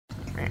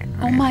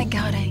Oh, my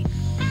God.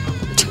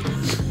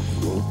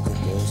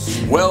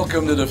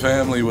 Welcome to the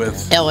family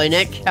with Ellie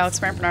Nick, Alex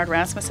Brandt Bernard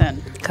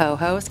Rasmussen.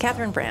 Co-host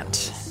Catherine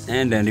Brandt.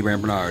 And Andy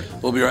Brandt Bernard.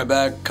 We'll be right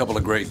back. A couple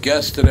of great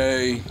guests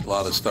today. A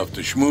lot of stuff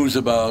to schmooze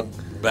about.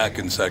 Back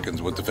in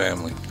seconds with the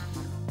family.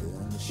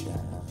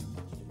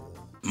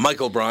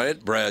 Michael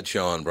Bryant,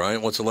 Bradshaw and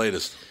Bryant, what's the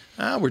latest?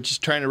 We're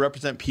just trying to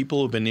represent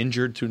people who've been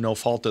injured through no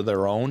fault of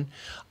their own.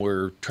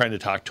 We're trying to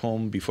talk to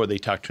them before they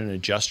talk to an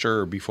adjuster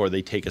or before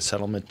they take a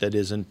settlement that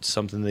isn't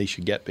something they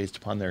should get based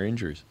upon their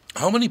injuries.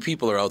 How many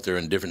people are out there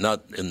in different,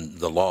 not in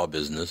the law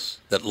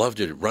business, that love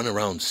to run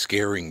around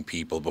scaring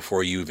people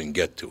before you even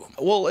get to them?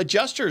 Well,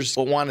 adjusters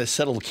want to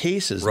settle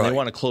cases and they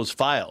want to close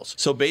files.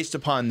 So based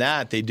upon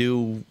that, they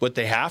do what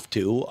they have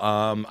to.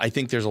 I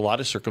think there's a lot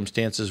of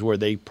circumstances where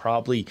they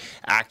probably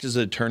act as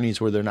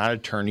attorneys where they're not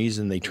attorneys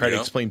and they try to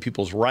explain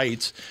people's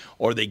rights,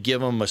 or they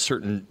give them a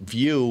certain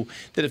view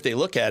that if they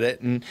look at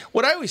it. And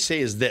what I always say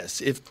is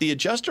this: if the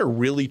adjuster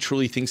really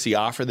truly thinks the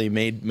offer they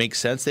made makes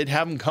sense, they'd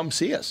have them come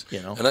see us.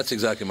 And that's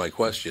exactly my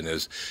question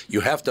is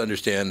you have to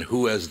understand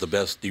who has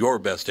your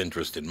best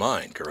interest in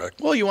mind,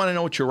 correct? Well, you want to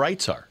know what your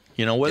rights are.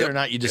 Whether or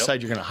not you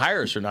decide you're going to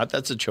hire us or not,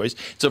 that's a choice.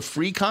 It's a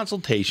free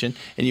consultation,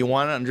 and you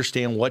want to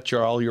understand what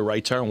all your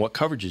rights are and what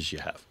coverages you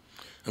have.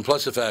 And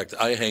plus the fact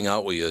I hang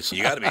out with you, so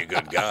you got to be a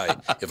good guy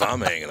if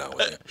I'm hanging out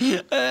with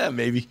you.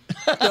 Maybe.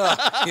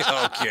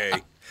 Okay.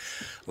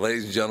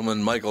 Ladies and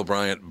gentlemen, Michael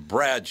Bryant,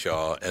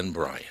 Bradshaw and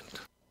Bryant.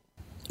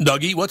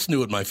 Dougie, what's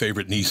new at my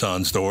favorite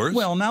Nissan stores?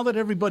 Well, now that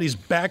everybody's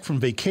back from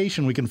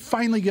vacation, we can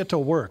finally get to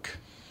work.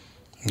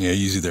 Yeah,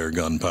 easy there,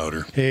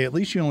 gunpowder. Hey, at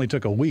least you only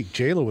took a week.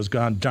 J-Lo was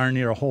gone darn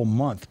near a whole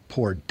month.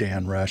 Poor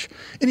Dan Rush.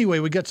 Anyway,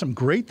 we got some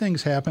great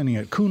things happening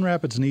at Coon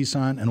Rapids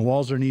Nissan and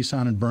Walser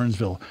Nissan in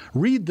Burnsville.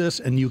 Read this,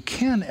 and you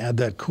can add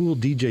that cool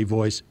DJ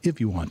voice if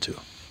you want to.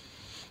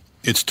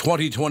 It's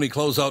 2020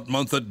 closeout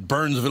month at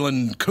Burnsville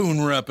and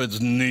Coon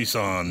Rapids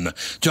Nissan.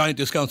 Giant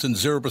discounts and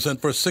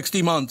 0% for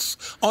 60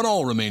 months on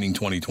all remaining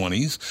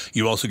 2020s.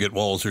 You also get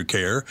Walser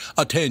Care,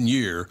 a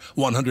 10-year,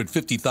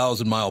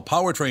 150,000-mile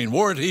powertrain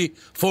warranty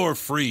for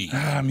free.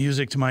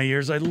 Music to my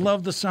ears. I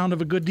love the sound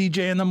of a good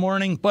DJ in the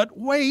morning, but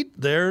wait,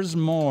 there's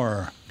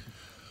more.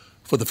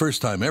 For the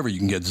first time ever, you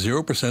can get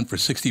 0% for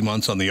 60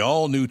 months on the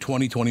all-new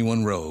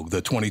 2021 Rogue.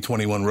 The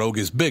 2021 Rogue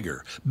is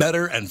bigger,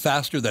 better, and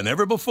faster than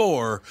ever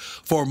before.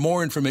 For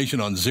more information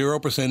on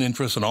 0%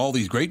 interest on all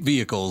these great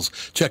vehicles,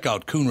 check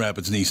out Coon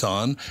Rapids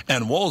Nissan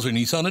and Walser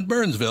Nissan at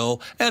Burnsville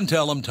and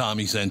tell them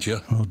Tommy sent you.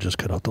 I'll just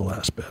cut out the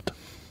last bit.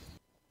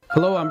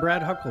 Hello, I'm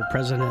Brad Huckle,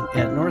 President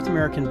at North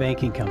American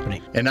Banking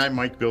Company. And I'm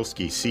Mike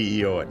Bilski,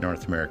 CEO at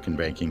North American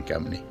Banking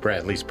Company,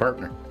 Bradley's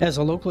partner. As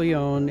a locally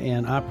owned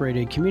and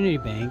operated community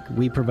bank,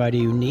 we provide a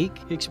unique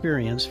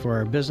experience for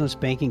our business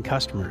banking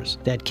customers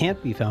that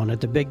can't be found at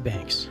the big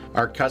banks.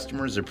 Our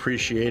customers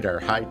appreciate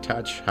our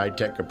high-touch,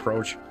 high-tech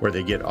approach where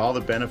they get all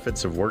the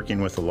benefits of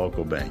working with a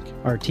local bank.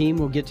 Our team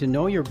will get to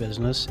know your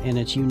business and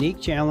its unique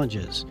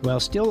challenges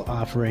while still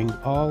offering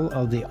all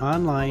of the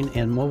online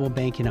and mobile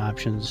banking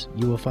options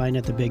you will find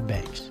at the big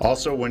banks.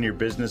 Also, when your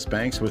business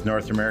banks with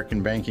North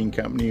American Banking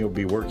Company, you'll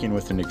be working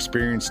with an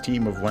experienced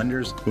team of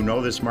lenders who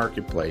know this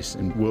marketplace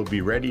and will be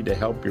ready to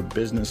help your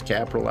business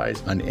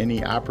capitalize on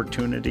any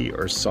opportunity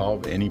or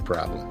solve any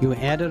problem. You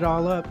add it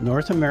all up,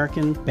 North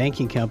American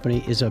Banking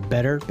Company is a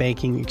better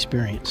banking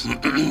experience.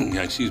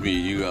 Excuse me,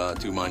 you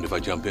two mind if I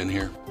jump in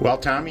here? Well,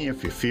 Tommy,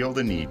 if you feel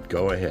the need,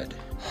 go ahead.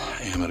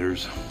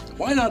 Amateurs.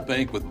 Why not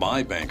bank with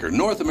my banker,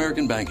 North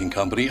American Banking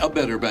Company, a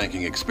better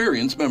banking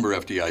experience, member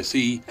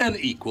FDIC, and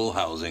equal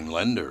housing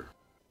lender.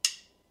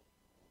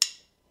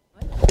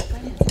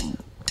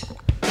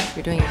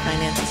 You're doing your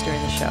finances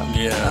during the show.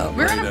 Yeah.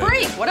 We're on a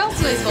break. What else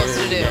are they supposed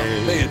to do?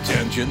 Pay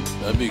attention.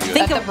 That'd be good.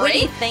 Think At of the break?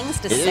 witty things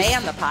to say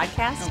on the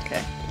podcast.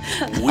 Okay.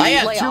 I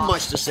had too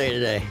much to say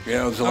today.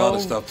 Yeah, there's a lot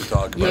of stuff to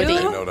talk about.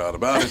 There's no doubt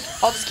about it.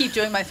 I'll just keep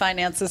doing my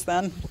finances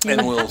then.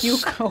 And we'll You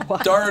go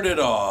on. start it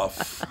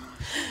off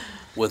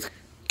with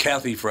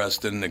Kathy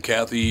Freston. And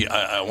Kathy,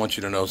 I want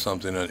you to know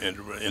something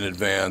in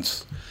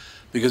advance,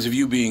 because of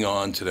you being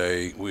on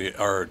today.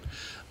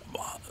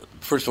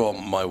 First of all,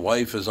 my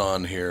wife is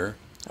on here.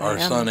 Our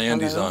son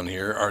Andy's on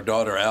here. Our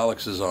daughter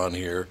Alex is on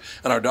here.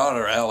 And our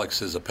daughter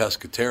Alex is a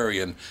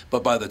pescatarian.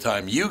 But by the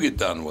time you get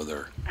done with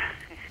her,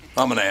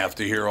 I'm going to have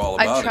to hear all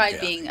about it.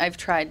 I've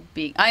tried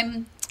being.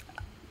 I'm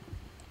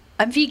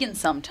vegan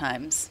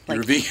sometimes.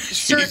 You're vegan.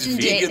 Certain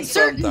vegan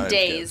certain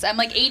days. I'm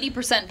like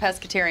 80%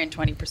 pescatarian,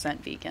 20%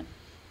 vegan.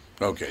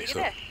 Okay,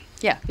 so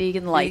yeah,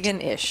 vegan light.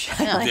 Vegan-ish.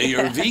 Yeah.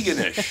 you're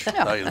vegan-ish.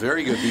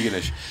 Very good,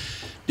 vegan-ish.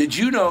 Did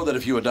you know that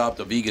if you adopt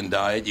a vegan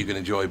diet, you can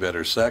enjoy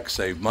better sex,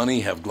 save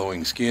money, have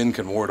glowing skin,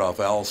 can ward off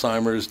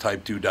Alzheimer's,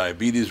 type 2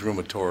 diabetes,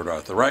 rheumatoid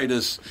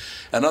arthritis,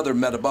 and other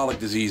metabolic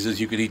diseases?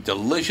 You can eat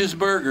delicious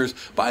burgers.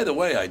 By the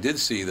way, I did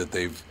see that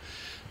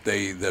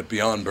that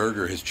Beyond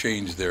Burger has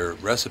changed their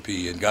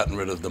recipe and gotten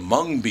rid of the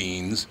mung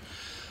beans,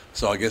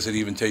 so I guess it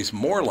even tastes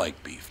more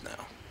like beef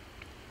now.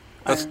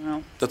 I don't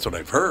know. That's what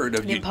I've heard.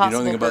 The Do you know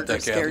Impossible anything about Burger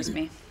that, Kathy? scares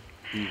me.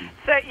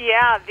 So,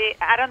 yeah,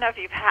 I don't know if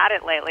you've had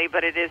it lately,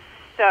 but it is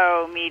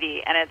so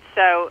meaty, and it's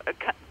so,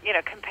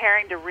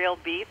 comparing to real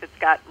beef, it's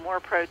got more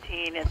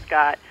protein, it's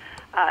got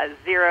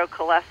zero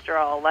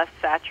cholesterol, less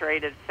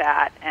saturated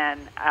fat, and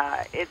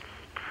it's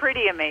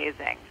pretty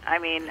amazing. I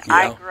mean,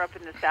 I grew up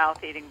in the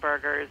South eating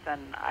burgers,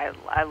 and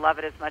I love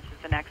it as much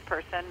as the next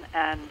person,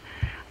 and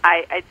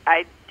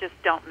I just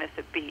don't miss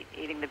a beat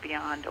eating the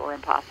Beyond or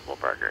Impossible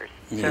burgers.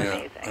 They're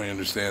amazing. I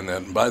understand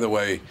that. And by the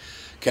way,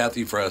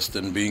 Kathy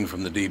Freston, being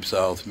from the Deep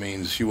South,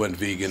 means she went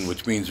vegan,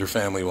 which means her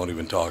family won't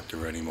even talk to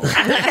her anymore.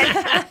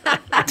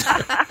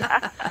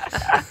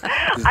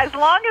 As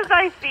long as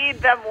I feed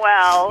them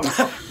well,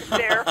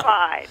 they're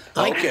fine.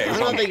 Okay. I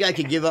don't think I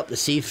could give up the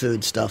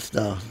seafood stuff,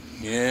 though.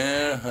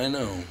 Yeah, I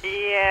know.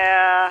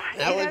 Yeah.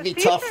 That would be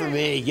tough for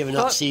me, giving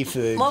up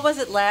seafood. What was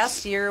it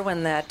last year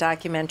when that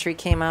documentary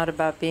came out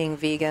about being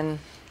vegan?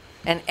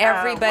 And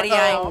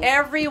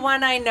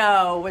everyone I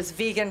know was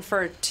vegan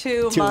for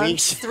 2 months,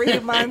 weeks. 3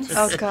 months.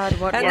 Oh God,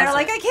 what? And they're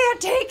like, I can't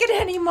take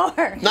it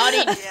anymore.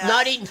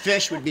 Not eating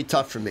fish would be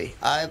tough for me.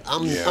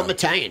 I'm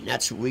Italian.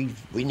 That's we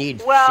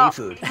need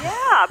seafood.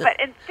 Yeah,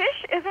 and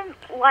fish isn't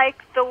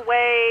like the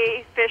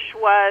way fish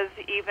was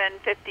even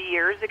 50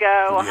 years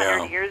ago,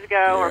 100 years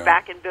ago, or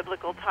back in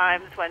biblical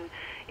times when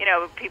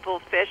people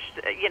fished,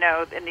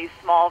 in these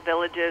small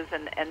villages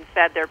and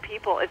fed their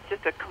people. It's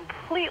just a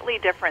completely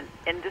different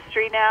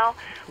industry now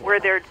where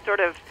they're sort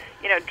of,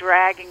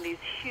 dragging these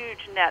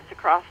huge nets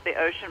across the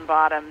ocean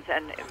bottoms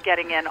and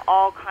getting in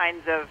all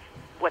kinds of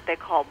what they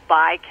call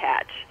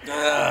bycatch.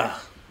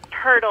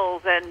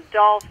 Turtles and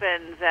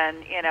dolphins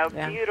and,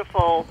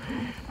 beautiful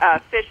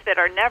fish that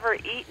are never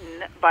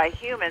eaten by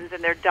humans,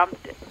 and they're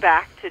dumped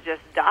back to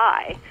just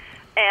die.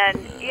 And,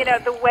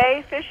 the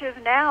way fish is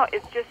now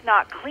is just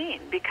not clean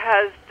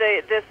because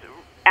this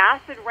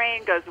acid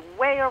rain goes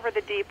way over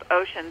the deep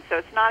ocean, so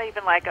it's not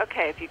even like,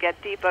 okay, if you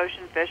get deep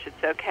ocean fish,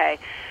 it's okay.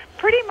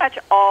 Pretty much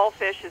all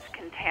fish is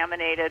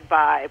contaminated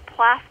by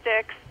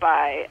plastics,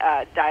 by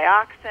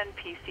dioxin,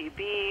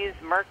 PCBs,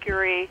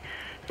 mercury.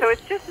 So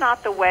it's just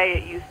not the way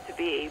it used to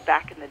be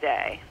back in the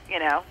day,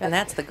 And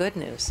that's the good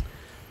news.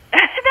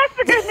 That's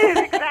the good news,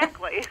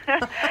 exactly.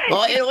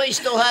 Well, Italy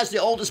still has the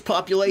oldest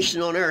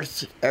population on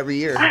Earth every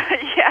year.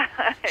 Yeah,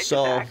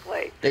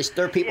 exactly. So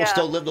their people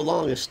still live the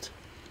longest.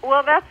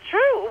 Well, that's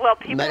true. Well,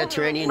 people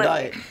Mediterranean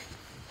diet.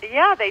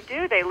 Yeah, they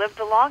do. They live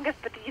the longest,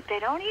 but they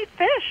don't eat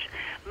fish.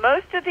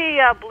 Most of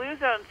the Blue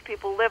Zones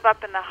people live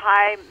up in the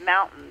high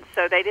mountains,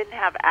 so they didn't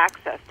have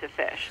access to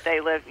fish. They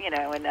live, in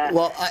a...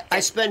 Well, I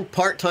spend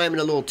part-time in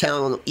a little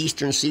town on the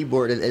eastern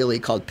seaboard of Italy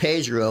called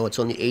Pesaro. It's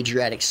on the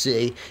Adriatic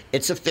Sea.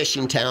 It's a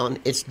fishing town.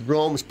 It's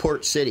Rome's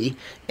port city,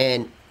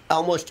 and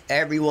almost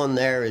everyone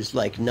there is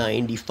like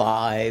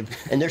 95,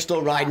 and they're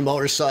still riding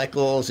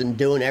motorcycles and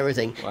doing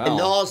everything. Wow. And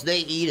all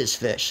they eat is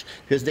fish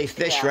because they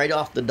fish right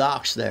off the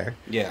docks there.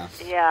 Yeah.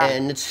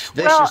 And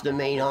fish is the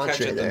main entree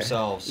catch it there.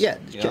 themselves. Yeah.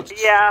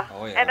 Yeah.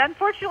 Oh, yeah. And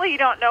unfortunately, you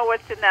don't know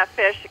what's in that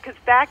fish because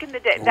back in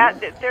the day,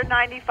 they're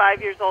 95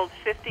 years old.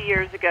 50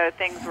 years ago,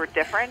 things were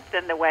different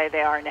than the way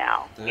they are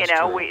now. That's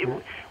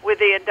true. With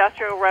the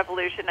Industrial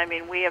Revolution, I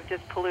mean, we have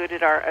just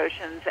polluted our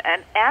oceans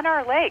and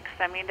our lakes.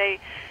 I mean, there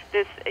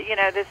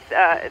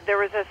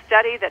was a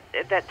study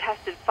that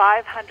tested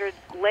 500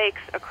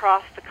 lakes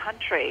across the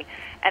country,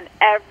 and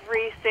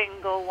every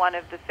single one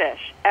of the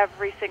fish,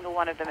 every single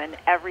one of them in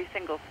every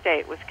single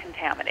state was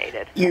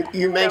contaminated.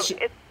 You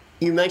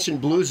mentioned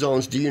Blue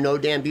Zones. Do you know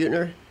Dan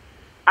Buettner?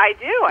 I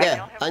do.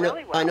 I know him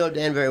really well. I know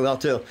Dan very well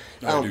too.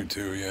 I do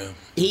too. Yeah.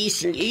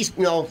 He's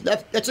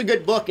that's a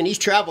good book, and he's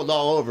traveled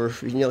all over.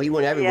 He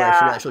went everywhere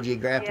for National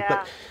Geographic. Yeah.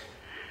 But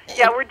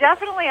yeah, we're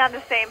definitely on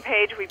the same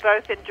page. We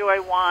both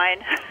enjoy wine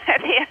at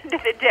the end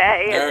of the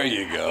day. There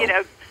you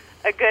go.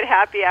 A good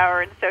happy hour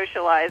and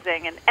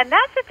socializing. And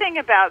that's the thing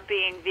about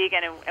being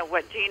vegan and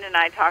what Jean and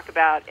I talk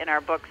about in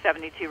our book,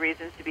 72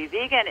 Reasons to be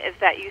Vegan, is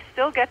that you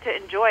still get to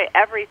enjoy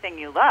everything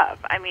you love.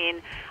 I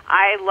mean,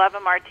 I love a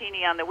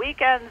martini on the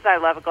weekends. I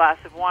love a glass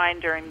of wine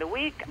during the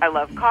week. I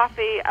love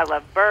coffee. I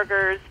love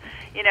burgers.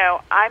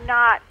 I'm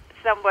not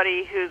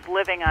somebody who's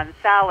living on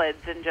salads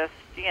and just,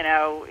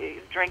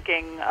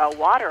 drinking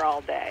water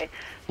all day.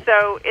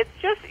 So it's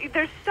just,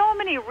 there's so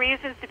many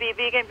reasons to be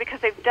vegan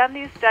because they've done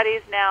these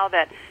studies now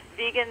that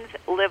vegans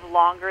live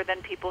longer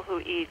than people who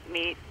eat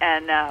meat.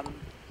 And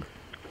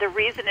the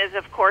reason is,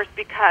 of course,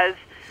 because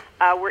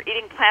we're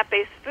eating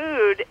plant-based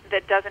food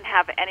that doesn't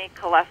have any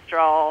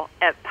cholesterol,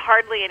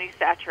 hardly any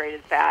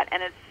saturated fat,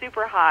 and it's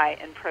super high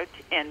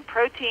in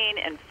protein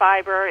and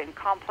fiber and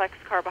complex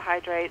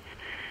carbohydrates.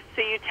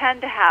 So you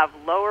tend to have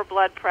lower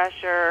blood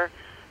pressure,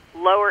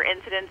 lower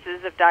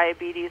incidences of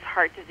diabetes,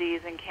 heart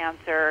disease, and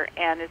cancer.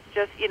 And it's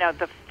just,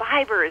 the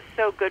fiber is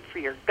so good for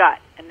your gut.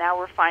 And now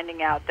we're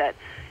finding out that,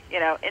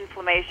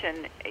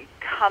 inflammation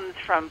comes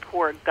from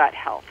poor gut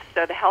health.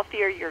 So the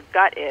healthier your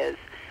gut is,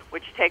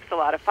 which takes a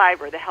lot of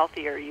fiber, the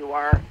healthier you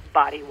are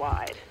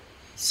body-wide.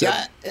 See,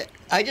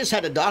 I just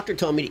had a doctor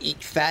tell me to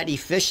eat fatty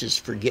fishes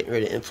for getting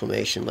rid of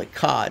inflammation, like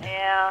cod.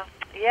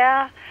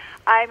 Yeah.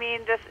 I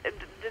mean, the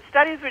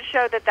studies would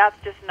show that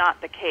that's just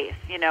not the case.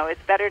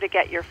 It's better to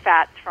get your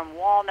fats from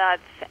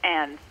walnuts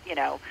and,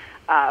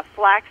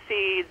 flax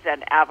seeds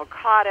and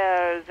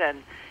avocados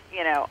and,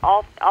 you know,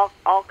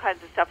 all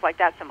kinds of stuff like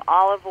that, some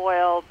olive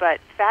oil. But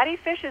fatty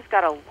fish has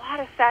got a lot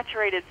of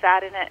saturated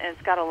fat in it, and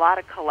it's got a lot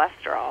of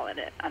cholesterol in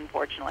it,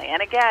 unfortunately.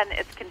 And again,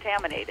 it's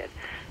contaminated.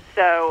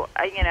 So,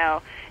 you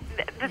know,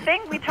 the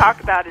thing we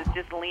talk about is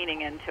just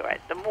leaning into it.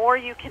 The more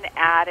you can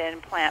add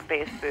in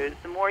plant-based foods,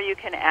 the more you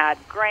can add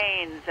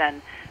grains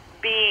and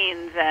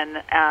beans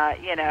and,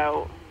 you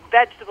know,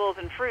 vegetables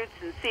and fruits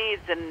and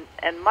seeds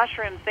and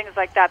mushrooms, things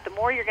like that, the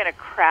more you're going to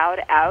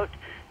crowd out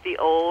the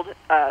old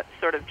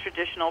sort of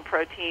traditional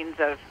proteins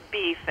of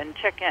beef and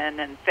chicken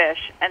and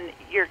fish, and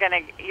you're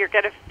gonna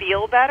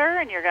feel better,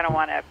 and you're gonna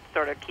want to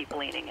sort of keep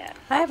leaning in.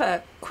 I have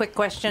a quick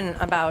question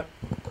about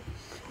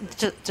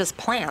just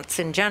plants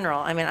in general.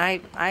 I mean,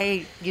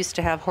 I used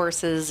to have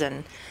horses,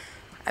 and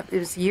it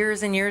was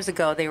years and years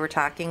ago they were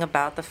talking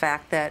about the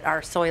fact that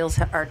our soils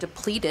are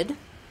depleted.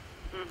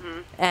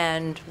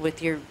 And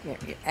with your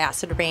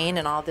acid rain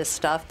and all this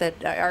stuff,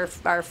 that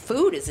our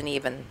food isn't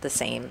even the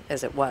same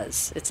as it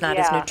was. It's not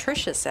as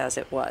nutritious as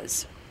it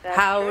was. That's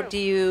How true. do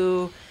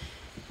you?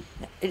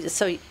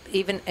 So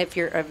even if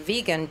you're a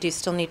vegan, do you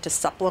still need to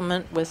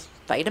supplement with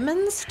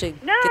vitamins to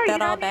get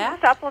that all back? No, you don't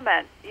need to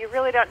supplement. You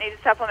really don't need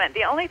to supplement.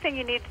 The only thing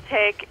you need to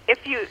take,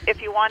 if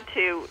you want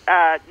to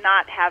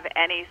not have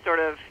any sort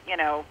of, you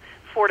know,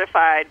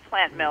 fortified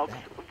plant milks,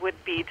 with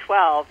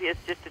B12 is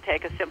just to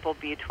take a simple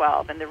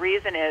B12. And the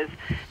reason is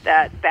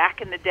that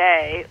back in the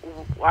day,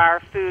 our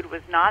food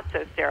was not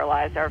so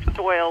sterilized. Our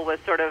soil was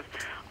sort of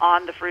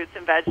on the fruits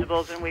and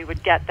vegetables, and we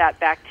would get that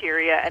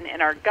bacteria, and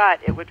in our gut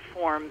it would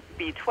form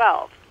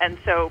B12. And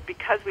so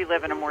because we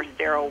live in a more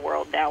sterile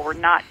world now, we're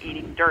not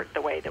eating dirt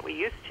the way that we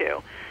used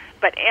to.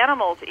 But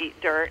animals eat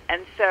dirt,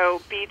 and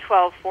so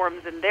B12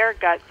 forms in their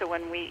gut, so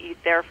when we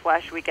eat their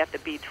flesh, we get the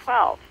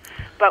B12.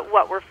 But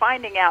what we're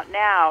finding out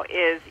now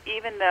is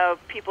even though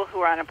people who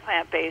are on a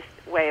plant-based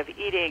way of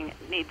eating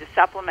need to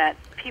supplement,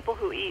 people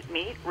who eat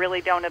meat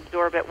really don't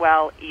absorb it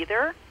well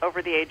either,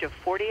 over the age of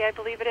 40, I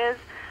believe it is.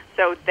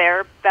 So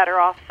they're better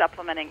off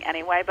supplementing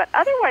anyway. But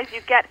otherwise,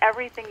 you get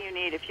everything you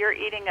need. If you're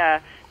eating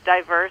a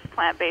diverse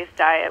plant-based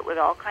diet with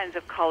all kinds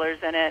of colors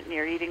in it, and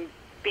you're eating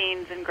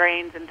beans and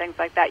grains and things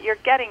like that, you're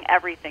getting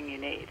everything you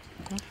need.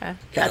 Okay.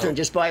 Catherine,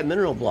 just buy a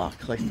mineral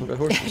block, like for the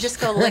horses. Just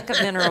go lick a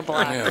mineral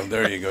block. Yeah,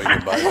 there you go. You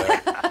can buy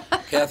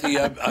that. Kathy,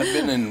 I've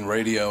been in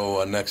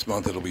radio. Next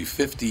month it'll be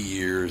 50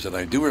 years, and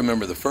I do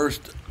remember the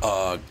first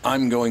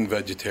I'm going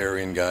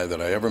vegetarian guy that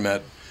I ever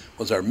met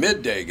was our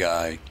midday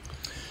guy.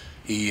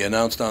 He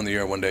announced on the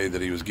air one day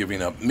that he was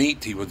giving up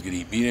meat. He wasn't going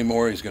to eat meat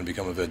anymore. He's going to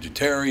become a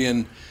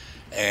vegetarian.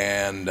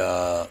 And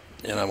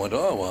I went,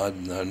 oh, well,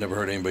 I've never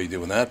heard anybody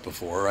doing that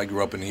before. I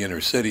grew up in the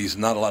inner cities.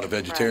 Not a lot of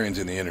vegetarians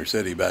in the inner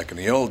city back in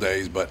the old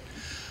days. But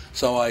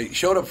so I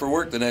showed up for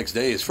work the next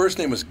day. His first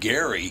name was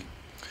Gary.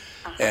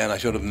 And I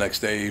showed up the next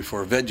day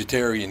for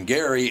vegetarian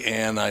Gary,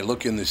 and I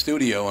look in the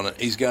studio, and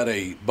he's got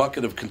a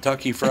bucket of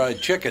Kentucky Fried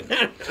Chicken.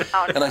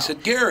 And I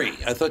said, Gary,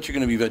 I thought you're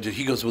going to be vegetarian.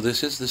 He goes, well,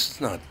 this is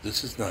not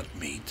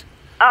meat.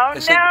 Oh, I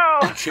said,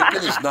 no.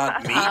 Chicken is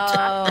not meat.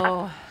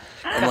 Oh.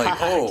 I'm like,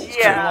 oh. It's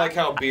kind of like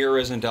how beer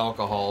isn't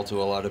alcohol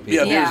to a lot of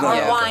people. Yeah, beer's not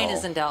or alcohol. wine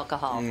isn't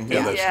alcohol. Yeah,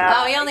 Yeah, that's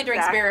Oh, he only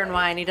drinks exactly. beer and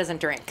wine. He doesn't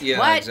drink. Yeah,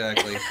 What?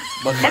 exactly.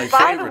 But my And by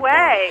the favorite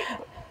way,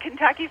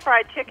 Kentucky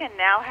Fried Chicken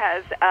now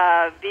has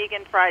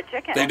vegan fried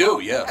chicken. They do,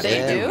 yes.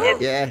 They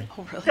do? Yeah.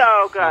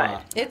 So good.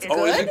 It's Oh,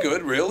 good. is it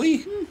good?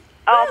 Really?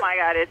 Oh my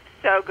God, it's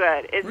so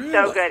good. It's Really?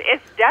 so good.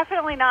 It's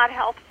definitely not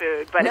health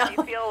food, but if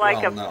you feel like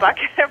Well, a no.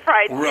 bucket of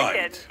fried chicken,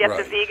 Right, get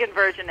right. the vegan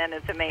version, and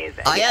it's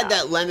amazing. I had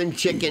that lemon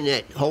chicken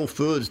at Whole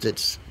Foods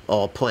that's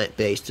all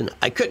plant-based, and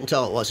I couldn't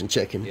tell it wasn't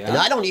chicken. Yeah. And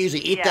I don't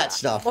usually eat Yeah. that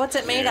stuff. What's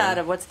it made out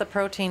of? What's the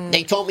protein?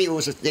 They told me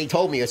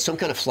it's some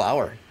kind of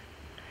flour.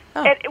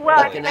 Like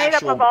Like it's an made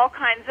actual- up of all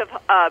kinds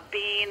of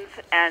beans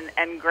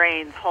and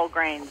grains, whole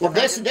grains. Well, And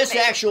they this just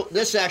make-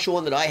 this actual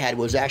one that I had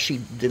was actually,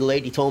 the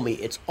lady told me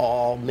it's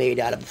all made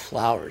out of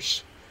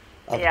flours,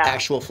 of Yeah.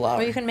 actual flour.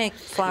 Well, you can make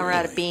flour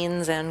out of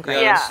beans and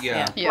grains.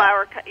 Yeah, Yeah.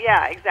 flour.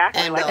 Yeah,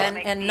 exactly. And, like they and-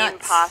 make and bean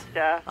nuts.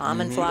 pasta.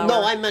 Almond flour.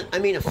 No, I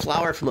mean a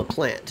flour from a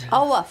plant.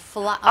 Oh, a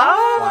flour.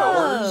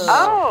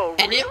 Oh,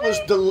 And it was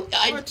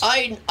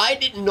I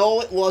didn't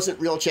know it wasn't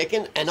real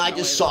chicken, and I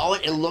just saw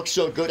it and it looked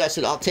so good. I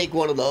said, I'll take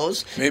one of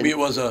those. Maybe it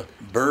was a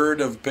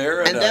bird of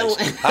paradise. And then, What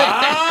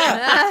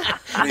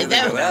do you and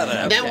think of that?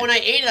 and then when I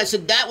ate it, I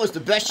said, that was the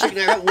best chicken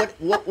I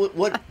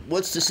ever.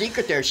 What's the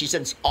secret there? She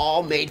said, it's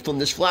all made from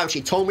this flour.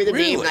 She told me the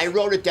name, and I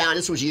wrote it down.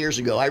 This was years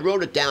ago. I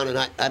wrote it down, and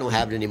I don't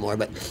have it anymore.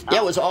 But yeah,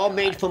 it was all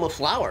made from a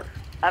flour.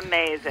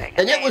 amazing.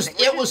 And amazing.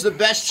 it was the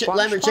best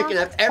lemon chicken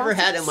I've ever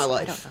had in my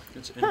life.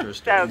 It's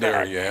interesting. So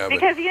There good. you have it.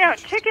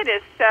 Because chicken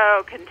is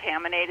so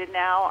contaminated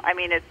now. I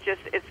mean, it's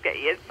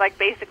like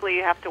basically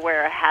you have to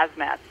wear a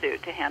hazmat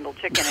suit to handle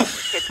chicken in your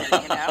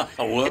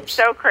kitchen. Whoops. It's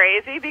so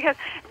crazy because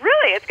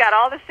really it's got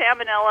all the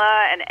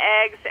salmonella and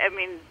eggs. I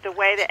mean, the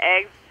way the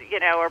eggs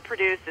are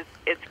produced,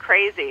 it's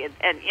crazy.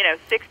 And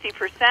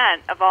 60%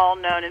 of all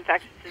known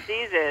infectious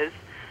diseases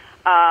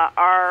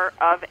are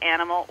of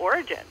animal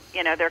origin.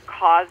 They're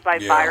caused by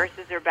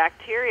viruses or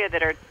bacteria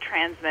that are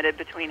transmitted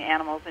between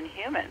animals and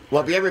humans.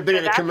 Well, if you ever been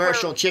in a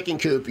commercial chicken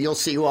coop, you'll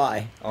see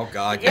why. Oh,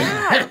 God.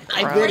 Yeah.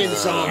 I've been in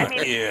some.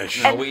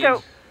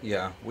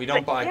 We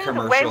don't buy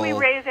commercial the way we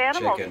raise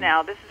animals chicken.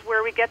 now, this is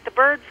where we get the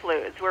bird flu.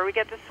 It's where we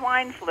get the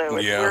swine flu.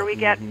 It's where we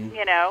get,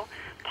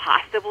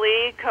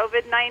 possibly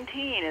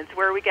COVID-19. It's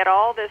where we get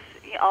all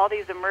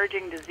these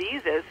emerging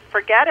diseases.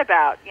 Forget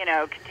about,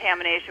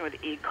 contamination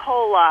with E.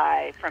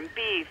 coli from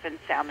beef and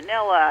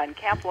salmonella and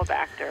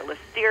Campylobacter,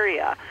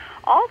 listeria.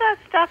 All that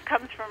stuff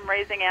comes from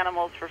raising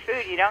animals for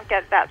food. You don't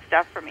get that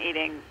stuff from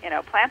eating,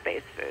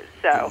 plant-based food.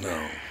 So,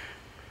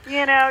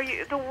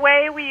 the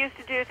way we used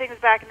to do things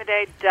back in the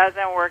day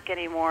doesn't work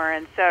anymore.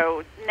 And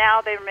so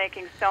now they're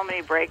making so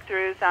many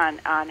breakthroughs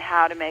on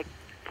how to make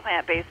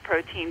plant-based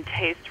protein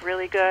taste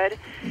really good.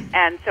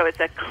 And so it's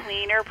a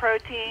cleaner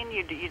protein.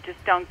 You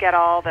just don't get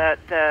all the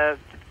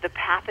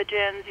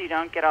pathogens. You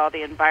don't get all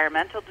the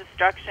environmental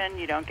destruction.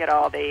 You don't get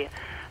all the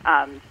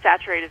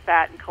saturated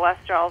fat and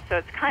cholesterol. So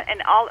it's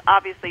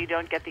obviously you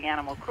don't get the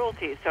animal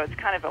cruelty. So it's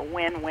kind of a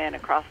win-win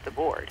across the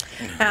board.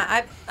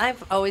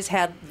 I've always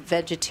had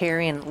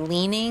vegetarian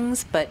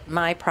leanings, but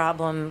my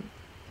problem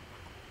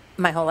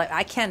my whole life,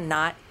 I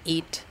cannot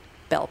eat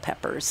bell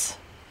peppers.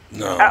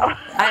 No. Oh.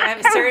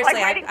 I'm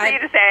seriously. I'm waiting for you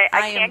to say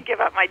I can't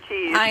give up my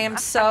cheese.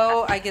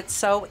 I get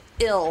so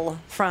ill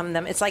from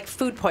them. It's like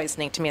food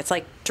poisoning to me. It's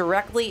like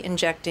directly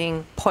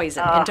injecting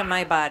poison into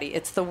my body.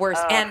 It's the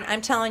worst. And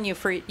I'm telling you,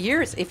 for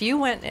years, if you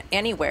went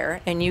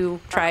anywhere and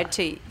you tried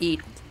to eat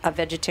a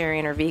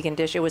vegetarian or vegan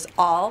dish, it was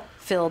all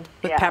filled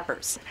with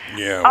peppers.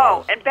 Yeah.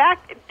 Oh, and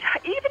back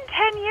even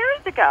 10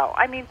 years ago,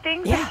 I mean,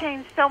 things have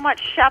changed so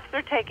much. Chefs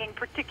are taking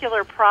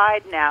particular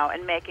pride now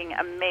in making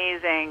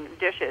amazing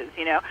dishes.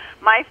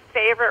 My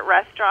favorite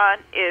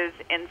restaurant is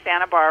in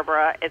Santa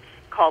Barbara. It's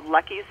called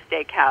Lucky's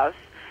Steakhouse.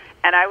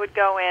 And I would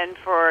go in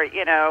for,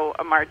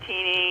 a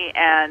martini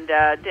and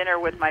dinner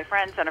with my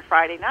friends on a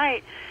Friday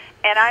night.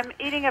 And I'm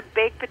eating a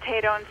baked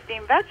potato and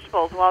steamed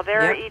vegetables while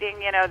they're eating,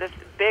 this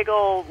big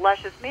old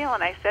luscious meal.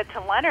 And I said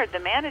to Leonard, the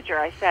manager,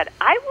 I said,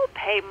 I will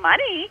pay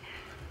money,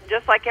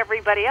 just like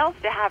everybody else,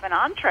 to have an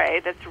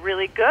entree that's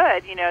really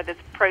good, that's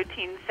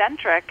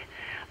protein-centric.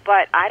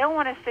 But I don't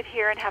want to sit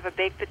here and have a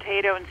baked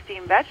potato and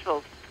steamed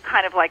vegetables,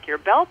 kind of like your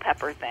bell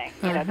pepper thing.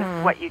 This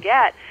is what you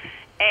get.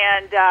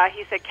 And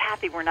he said,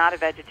 Kathy, we're not a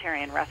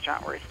vegetarian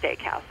restaurant. We're a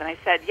steakhouse. And I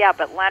said, yeah,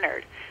 but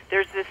Leonard,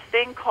 there's this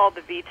thing called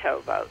the veto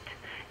vote.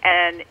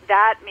 And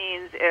that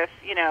means if,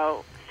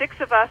 6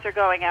 of us are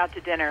going out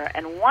to dinner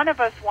and one of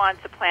us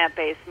wants a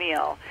plant-based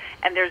meal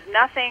and there's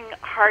nothing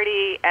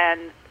hearty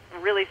and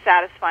really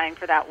satisfying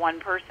for that one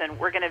person,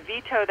 we're going to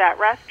veto that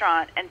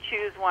restaurant and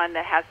choose one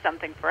that has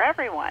something for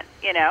everyone,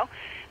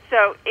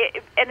 So,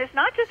 and it's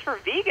not just for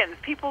vegans.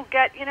 People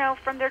get,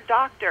 from their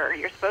doctor,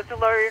 you're supposed to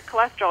lower your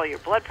cholesterol, your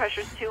blood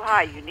pressure's too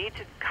high, you need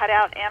to cut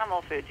out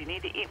animal foods, you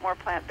need to eat more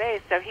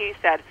plant-based. So he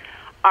said,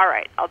 all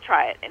right, I'll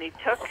try it. And he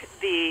took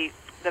the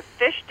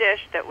fish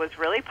dish that was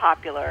really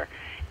popular,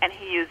 and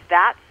he used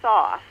that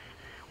sauce,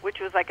 which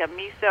was like a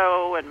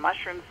miso and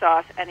mushroom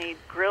sauce, and he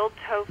grilled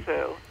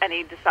tofu, and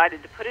he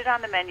decided to put it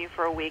on the menu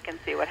for a week and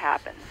see what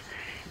happens.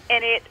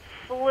 And it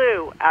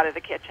flew out of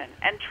the kitchen.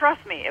 And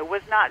trust me, it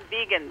was not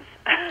vegans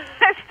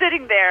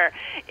sitting there.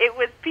 It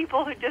was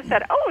people who just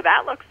said, oh,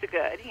 that looks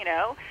good,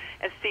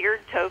 a seared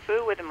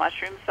tofu with a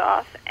mushroom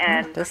sauce.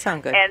 And does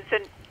sound good. And so,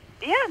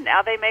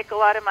 now they make a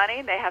lot of money,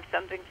 and they have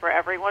something for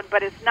everyone.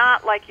 But it's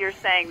not like you're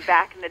saying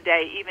back in the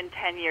day, even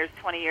 10 years,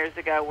 20 years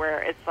ago,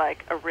 where it's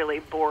like a really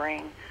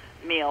boring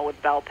meal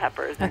with bell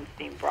peppers and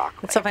steamed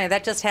broccoli. It's so funny.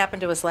 That just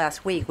happened to us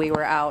last week. We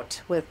were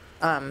out with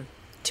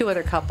 2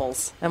 other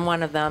couples, and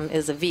one of them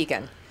is a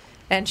vegan.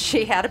 And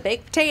she had a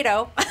baked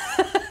potato.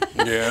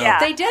 Yeah.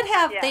 They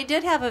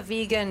did have a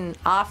vegan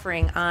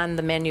offering on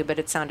the menu, but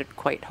it sounded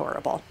quite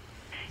horrible.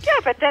 Yeah,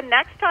 but then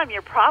next time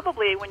you're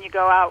probably, when you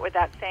go out with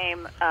that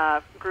same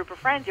group of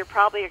friends, you're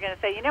probably going to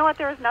say, you know what,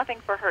 there was nothing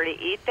for her to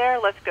eat there.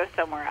 Let's go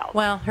somewhere else.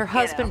 Well, her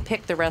husband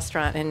picked the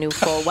restaurant and knew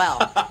full well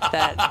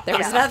that there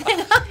was nothing.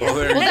 Well,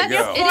 there you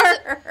go.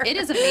 It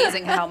is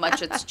amazing how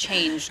much it's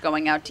changed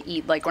going out to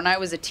eat. Like when I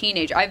was a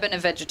teenager, I've been a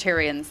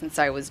vegetarian since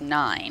I was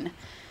 9.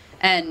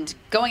 And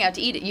going out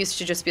to eat, it used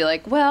to just be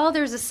like, well,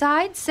 there's a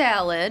side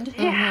salad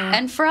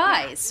and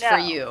fries for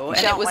you.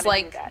 And it was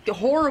like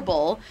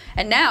horrible.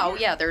 And now,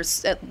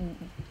 there's...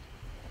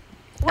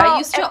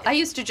 I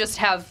used to just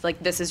have,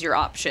 like, this is your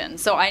option.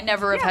 So I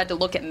never have had to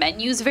look at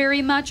menus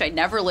very much. I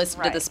never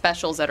listen to the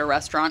specials at a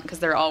restaurant because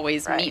they're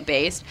always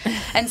meat-based.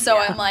 And so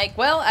I'm like,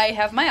 well, I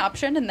have my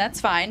option, and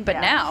that's fine. But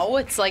now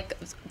it's like...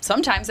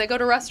 Sometimes I go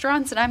to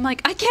restaurants and I'm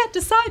like, I can't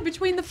decide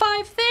between the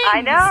 5 things. I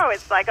know.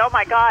 It's like, oh,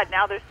 my God,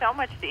 now there's so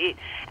much to eat.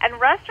 And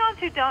restaurants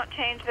who don't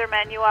change their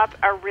menu up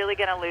are really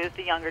going to lose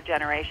the younger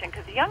generation,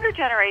 because the younger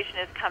generation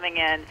is coming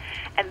in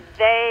and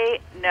they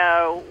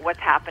know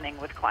what's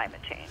happening with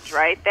climate change,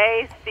 right?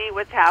 They see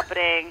what's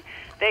happening.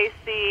 They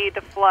see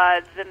the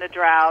floods and the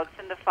droughts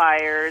and the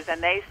fires,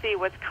 and they see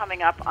what's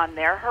coming up on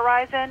their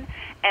horizon,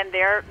 and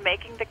they're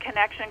making the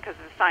connection because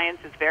the science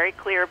is very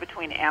clear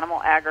between animal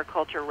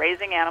agriculture,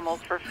 raising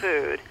animals for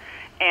food,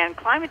 and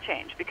climate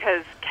change.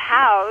 Because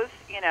cows,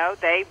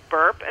 they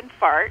burp and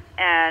fart,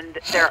 and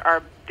there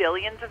are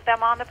billions of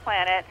them on the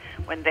planet.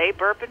 When they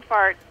burp and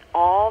fart,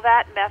 all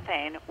that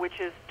methane, which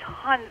is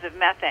tons of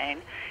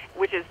methane,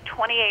 which is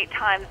 28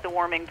 times the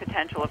warming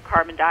potential of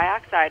carbon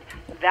dioxide,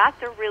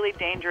 that's a really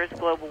dangerous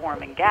global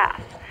warming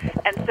gas.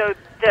 And so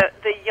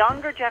the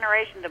younger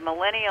generation, the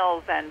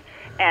millennials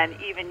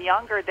and even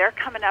younger, they're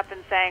coming up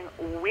and saying,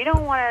 we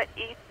don't want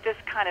to eat this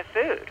kind of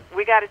food.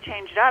 We got to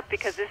change it up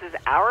because this is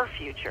our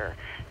future.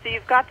 So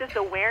you've got this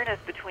awareness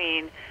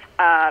between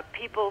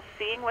people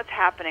seeing what's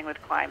happening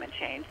with climate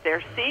change.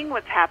 They're seeing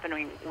what's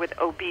happening with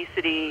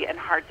obesity and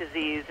heart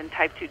disease and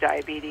type 2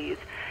 diabetes.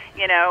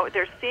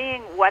 They're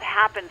seeing what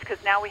happens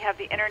because now we have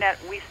the internet.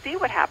 We see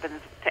what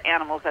happens to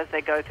animals as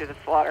they go through the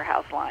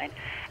slaughterhouse line,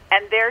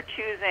 and they're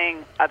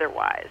choosing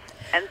otherwise.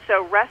 And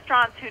so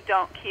restaurants who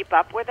don't keep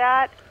up with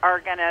that are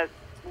going to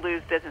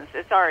lose business.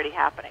 It's already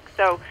happening.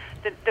 So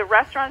the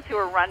restaurants who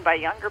are run by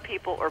younger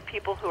people or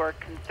people who are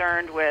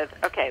concerned with,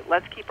 okay,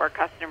 let's keep our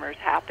customers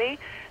happy,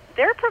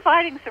 they're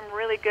providing some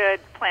really good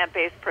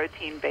plant-based,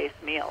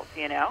 protein-based meals,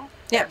 Yeah,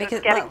 They're because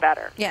just getting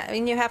better. Yeah, I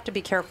mean, you have to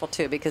be careful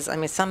too, because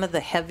some of the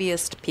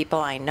heaviest people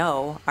I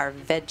know are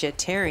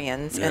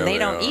vegetarians, and they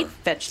don't eat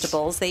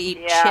vegetables. They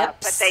eat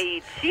chips. But they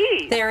eat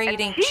cheese. They're and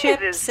eating cheese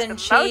chips and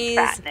is cheese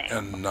most fattening.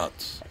 And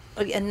nuts.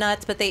 And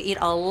nuts, but they eat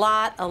a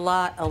lot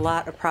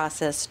of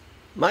processed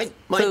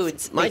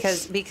foods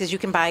because you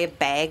can buy a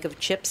bag of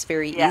chips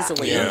very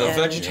easily. Yeah, the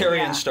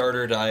vegetarian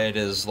starter diet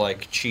is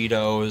like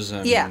Cheetos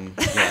and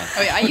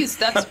Oh yeah, I used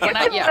that's when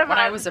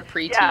I was a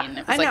preteen.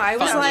 It was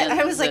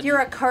I was like, you're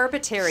a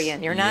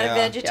carbitarian. You're not a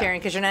vegetarian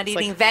because you're not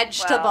eating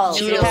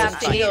vegetables. You Cheetos have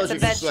to eat the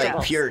just like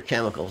vegetables. pure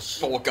chemicals.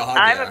 Oh God,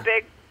 I'm a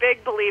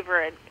big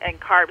believer in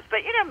carbs,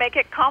 but make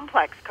it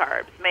complex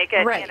carbs. Make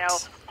it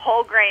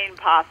whole grain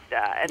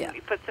pasta, and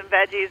you put some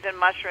veggies and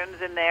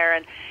mushrooms in there.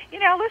 And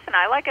listen,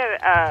 I like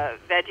a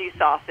veggie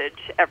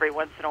sausage every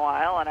once in a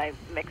while, and I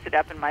mix it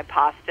up in my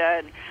pasta.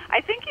 And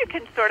I think you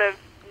can sort of,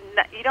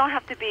 you don't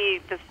have to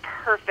be this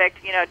perfect,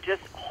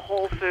 just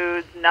whole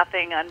foods,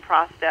 nothing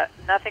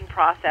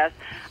processed.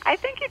 I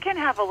think you can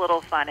have a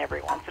little fun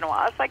every once in a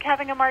while. It's like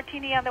having a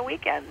martini on the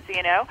weekends,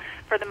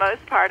 For the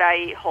most part, I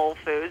eat whole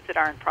foods that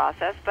aren't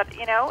processed. But,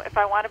 if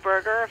I want a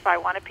burger, if I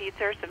want a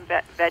pizza or some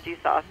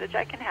veggie sausage,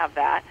 I can have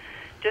that.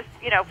 Just,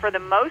 for the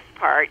most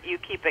part, you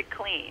keep it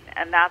clean.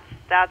 And that's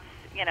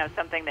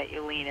something that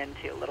you lean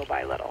into little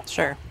by little.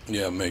 Sure.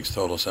 Yeah, it makes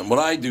total sense. What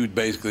I do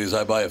basically is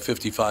I buy a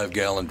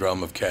 55-gallon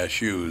drum of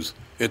cashews.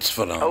 It's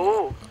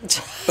phenomenal. Oh,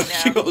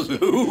 She goes,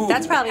 ooh.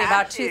 That's probably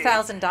about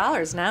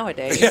 $2,000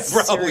 nowadays. Yeah,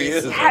 probably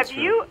is. Have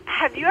you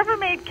ever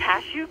made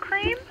cashew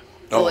cream?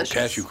 Oh,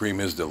 cashew cream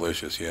is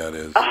delicious. Yeah, it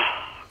is.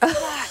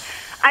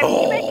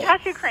 You make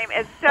cashew cream.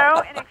 It's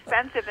so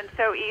inexpensive and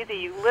so easy.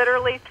 You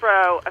literally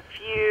throw a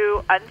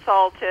few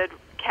unsalted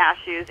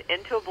cashews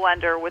into a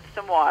blender with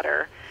some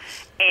water,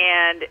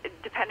 and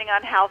depending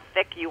on how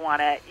thick you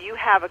want it, you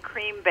have a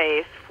cream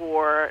base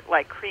for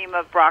like cream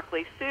of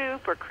broccoli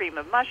soup or cream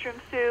of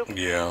mushroom soup.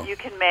 Yeah. You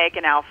can make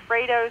an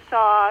Alfredo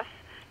sauce.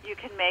 You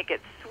can make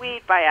it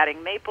sweet by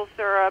adding maple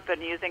syrup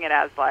and using it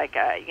as like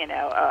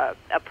a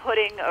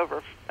pudding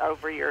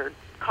over your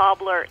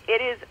cobbler.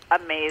 It is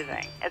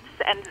amazing.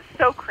 It's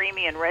so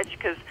creamy and rich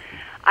because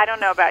I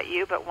don't know about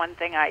you, but one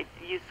thing I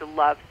used to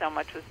love so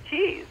much was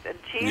cheese. And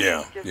cheese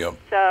is just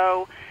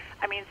so,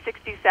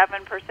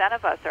 67%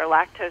 of us are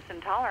lactose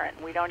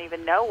intolerant. We don't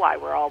even know why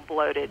we're all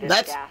bloated and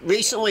gassy.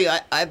 Recently,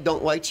 I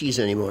don't like cheese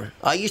anymore.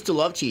 I used to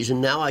love cheese, and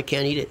now I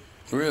can't eat it.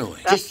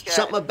 Really? Just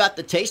something about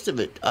the taste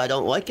of it I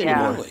don't like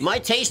anymore. Really? My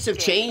tastes have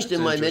changed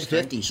in my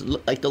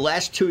mid-50s, like the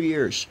last 2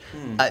 years.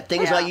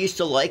 Things I used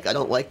to like, I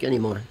don't like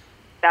anymore.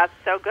 That's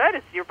so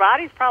good. Your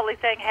body's probably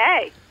saying,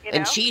 hey,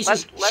 And cheese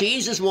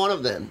is one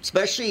of them,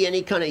 especially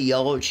any kind of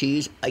yellow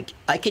cheese.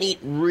 I can eat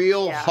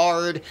real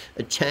hard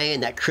Italian,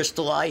 that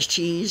crystallized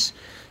cheese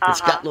that's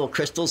got little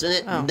crystals in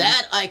it.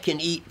 That I can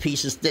eat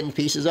thin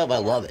pieces of. I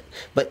love it.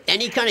 But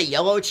any kind of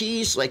yellow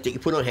cheese, like that you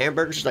put on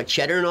hamburgers, like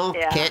cheddar and all,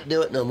 can't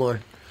do it no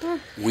more.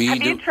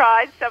 Have you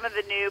tried some of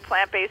the new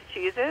plant-based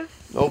cheases?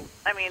 Nope.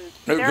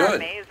 They're good.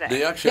 amazing.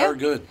 They actually are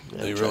good.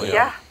 They really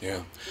are.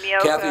 Yeah.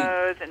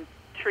 Miyoko's and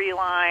tree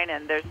line,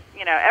 and there's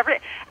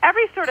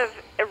every sort of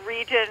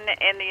region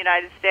in the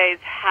United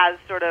States has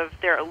sort of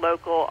their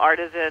local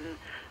artisan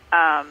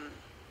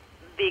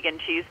vegan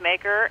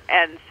cheesemaker,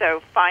 and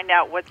so find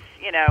out what's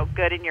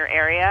good in your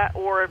area.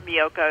 Or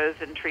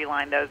Miyoko's and tree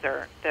line, those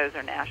are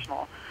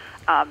national.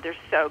 They're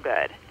so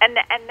good, and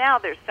now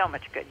there's so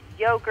much good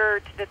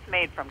yogurt that's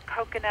made from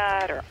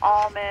coconut or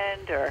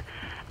almond or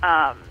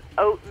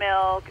oat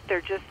milk.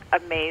 They're just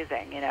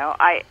amazing.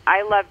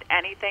 I loved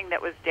anything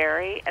that was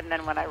dairy, and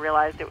then when I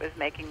realized it was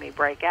making me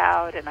break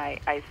out, and I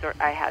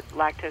had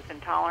lactose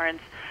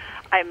intolerance,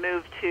 I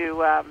moved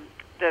to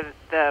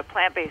the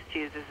plant-based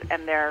cheeses,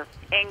 and they're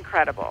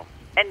incredible.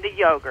 and the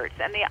yogurts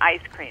and the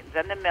ice creams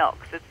and the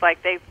milks. It's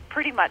like they've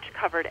pretty much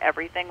covered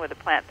everything with a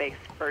plant-based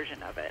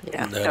version of it.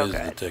 Yeah. That is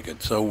the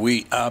ticket. So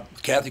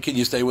Kathy, can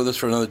you stay with us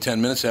for another 10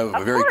 minutes? Have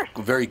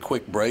a very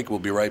quick break. We'll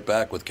be right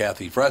back with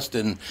Kathy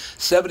Freston.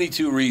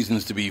 72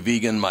 reasons to be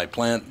vegan, why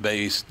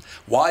plant-based,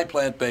 why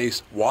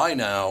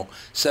now,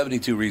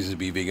 72 reasons to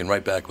be vegan.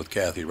 Right back with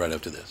Kathy right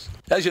after this.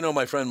 As you know,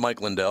 my friend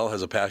Mike Lindell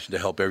has a passion to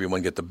help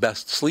everyone get the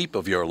best sleep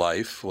of your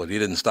life. Well, he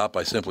didn't stop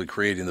by simply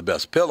creating the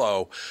best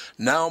pillow.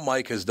 Now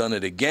Mike has done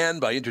it again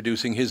by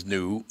introducing his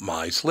new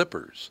My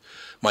Slippers.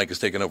 Mike has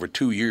taken over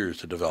 2 years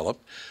to develop.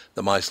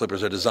 The My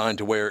Slippers are designed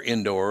to wear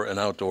indoor and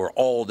outdoor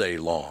all day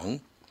long.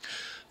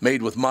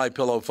 Made with My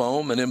Pillow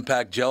foam and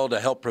impact gel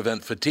to help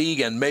prevent fatigue,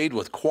 and made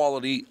with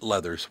quality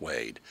leather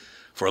suede.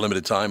 For a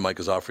limited time, Mike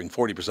is offering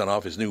 40%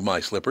 off his new My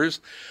Slippers.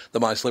 The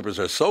My Slippers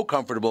are so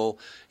comfortable,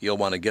 you'll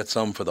want to get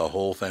some for the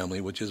whole family,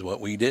 which is what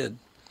we did.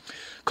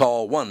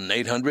 Call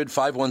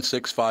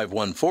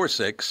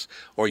 1-800-516-5146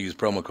 or use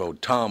promo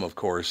code TOM, of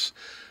course.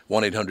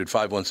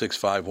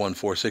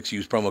 1-800-516-5146.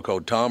 Use promo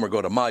code TOM or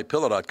go to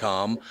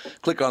mypillow.com.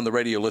 Click on the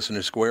radio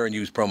listener square and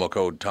use promo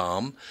code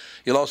TOM.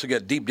 You'll also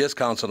get deep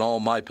discounts on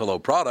all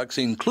MyPillow products,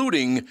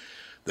 including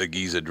the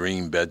Giza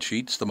Dream bed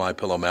sheets, the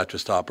MyPillow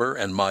mattress topper,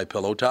 and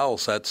MyPillow towel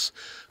sets.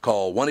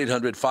 Call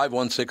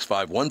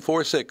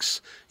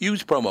 1-800-516-5146.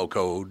 Use promo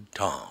code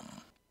TOM.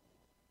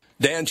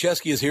 Dan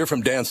Chesky is here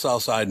from Dan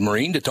Southside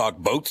Marine to talk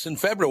boats in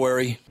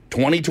February.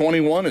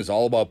 2021 is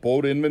all about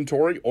boat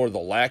inventory or the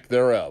lack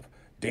thereof.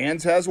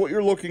 Dan's has what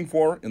you're looking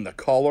for in the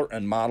color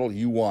and model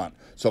you want.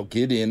 So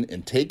get in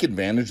and take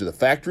advantage of the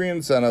factory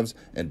incentives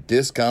and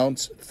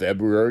discounts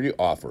February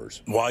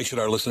offers. Why should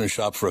our listeners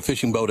shop for a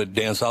fishing boat at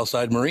Dan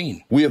Southside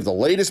Marine? We have the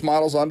latest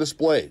models on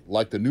display,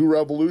 like the new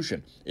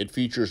Revolution. It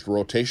features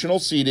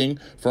rotational seating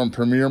from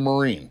Premier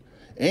Marine.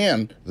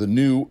 And the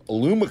new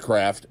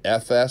Alumacraft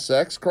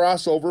FSX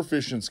crossover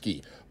fishing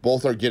ski.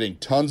 Both are getting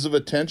tons of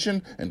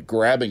attention and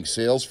grabbing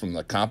sales from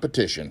the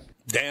competition.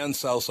 Dan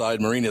Southside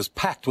Marine is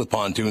packed with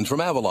pontoons from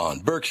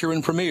Avalon, Berkshire,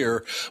 and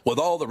Premier with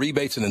all the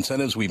rebates and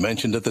incentives we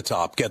mentioned at the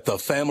top. Get the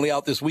family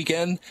out this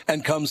weekend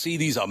and come see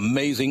these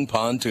amazing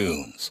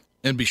pontoons.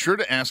 And be sure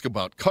to ask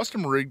about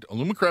custom-rigged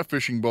Alumacraft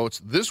fishing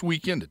boats this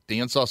weekend at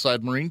Dan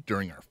Southside Marine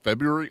during our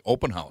February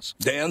open house.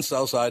 Dan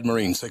Southside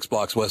Marine, 6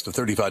 blocks west of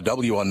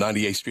 35W on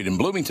 98th Street in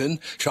Bloomington.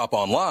 Shop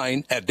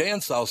online at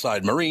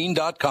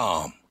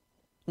dansouthsidemarine.com.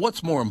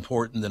 What's more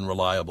important than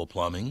reliable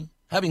plumbing?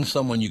 Having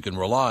someone you can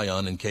rely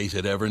on in case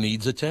it ever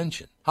needs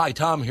attention. Hi,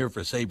 Tom here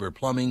for Sabre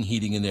Plumbing,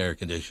 Heating, and Air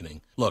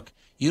Conditioning. Look,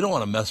 you don't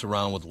want to mess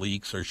around with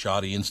leaks or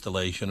shoddy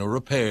installation or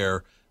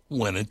repair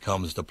when it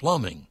comes to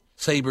plumbing.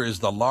 Sabre is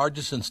the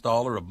largest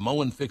installer of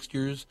Moen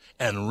fixtures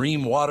and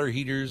Rheem water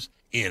heaters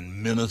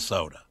in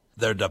Minnesota.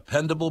 They're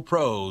dependable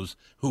pros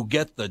who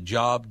get the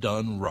job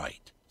done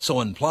right. So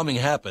when plumbing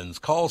happens,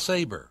 call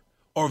Sabre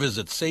or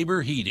visit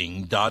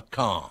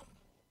saberheating.com.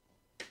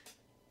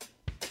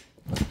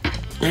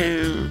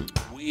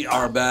 We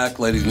are back,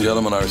 ladies and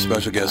gentlemen. Our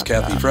special guest,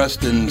 Kathy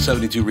Freston,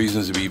 72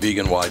 Reasons to be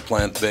Vegan, Why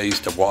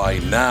Plant-Based, Why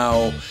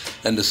Now.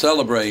 And to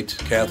celebrate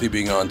Kathy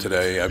being on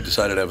today, I've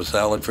decided to have a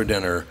salad for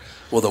dinner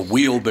with a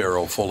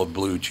wheelbarrow full of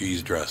blue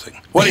cheese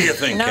dressing. What do you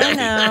think, Kathy?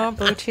 No,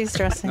 blue cheese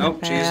dressing.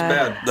 Nope, cheese is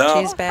bad.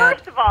 No. Cheese bad.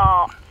 First of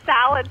all,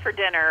 salad for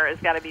dinner has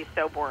got to be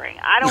so boring.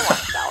 I don't want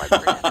salad for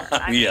dinner.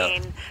 I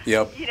mean,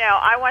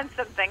 I want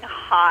something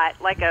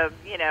hot, like a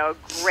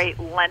great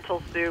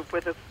lentil soup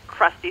with a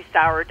crusty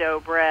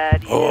sourdough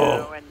bread.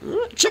 And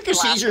chicken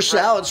Caesar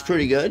salad's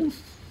pretty good.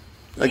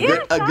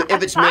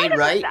 If it's made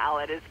right.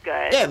 Salad is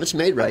good. Yeah, if it's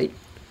made right.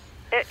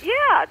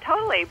 Yeah,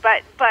 totally.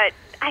 But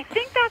I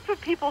think that's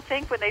what people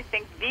think when they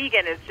think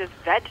vegan is just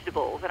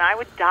vegetables, and I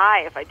would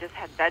die if I just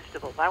had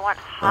vegetables. I want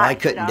hot I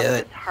couldn't stuff do it.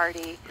 that's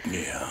hearty.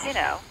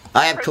 Yeah.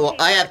 I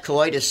have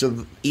coitus,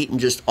 so eating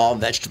just all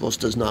vegetables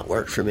does not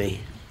work for me.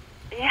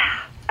 Yeah.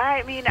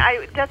 I mean,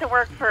 it doesn't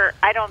work for,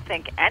 I don't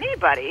think,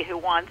 anybody who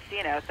wants,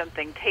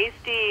 something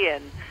tasty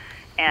and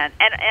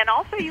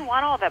also you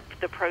want all the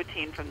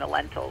protein from the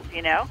lentils,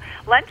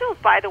 Lentils,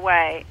 by the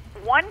way,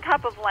 1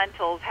 cup of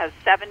lentils has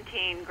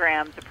 17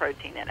 grams of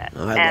protein in it.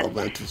 Oh, I love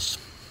lentils.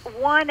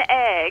 1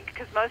 egg,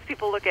 because most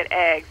people look at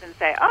eggs and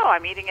say, oh,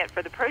 I'm eating it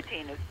for the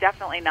protein. It's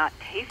definitely not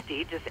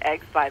tasty, just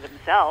eggs by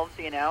themselves,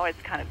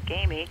 it's kind of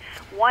gamey.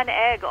 1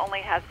 egg only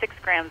has 6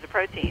 grams of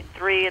protein,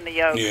 3 in the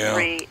yolk,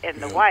 3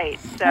 in the white.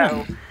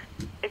 So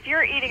if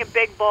you're eating a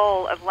big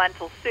bowl of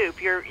lentil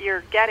soup,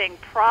 you're getting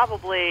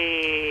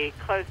probably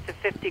close to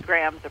 50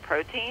 grams of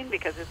protein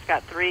because it's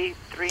got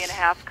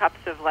 3.5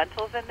 cups of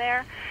lentils in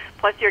there.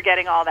 Plus you're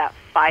getting all that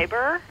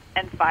fiber,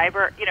 and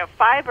fiber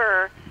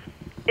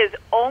is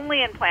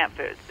only in plant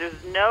foods.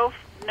 There's no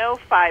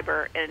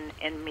fiber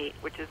in meat,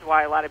 which is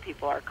why a lot of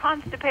people are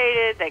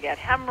constipated, they get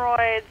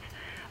hemorrhoids.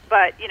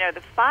 But,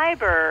 the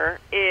fiber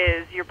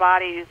is your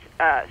body's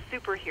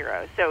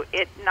superhero. So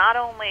it not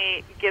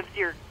only gives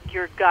your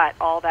gut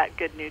all that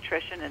good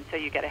nutrition, and so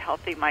you get a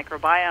healthy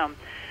microbiome,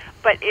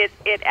 but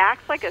it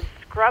acts like a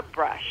scrub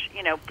brush,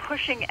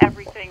 pushing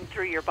everything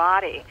through your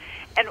body.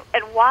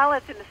 And while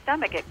it's in the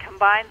stomach, it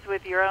combines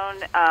with your own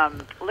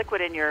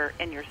liquid in your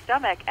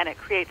stomach, and it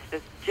creates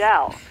this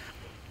gel.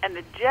 And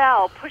the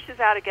gel pushes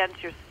out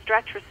against your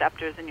stretch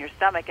receptors in your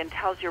stomach and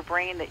tells your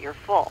brain that you're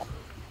full.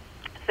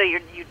 So you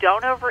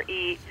don't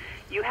overeat.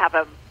 You have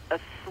a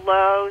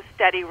slow,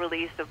 steady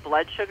release of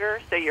blood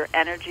sugar, so your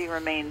energy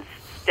remains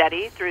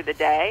steady through the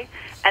day,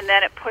 and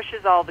then it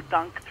pushes all the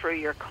gunk through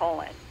your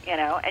colon.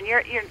 And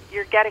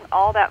you're getting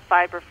all that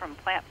fiber from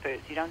plant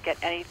foods. You don't get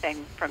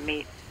anything from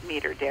meat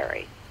or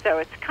dairy. So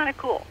it's kind of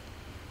cool.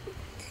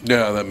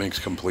 Yeah, that makes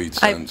complete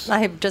sense. I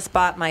have just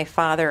bought my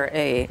father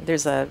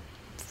there's a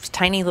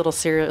tiny little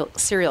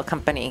cereal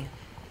company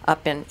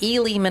up in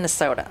Ely,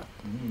 Minnesota,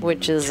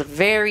 which is a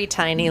very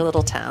tiny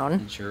little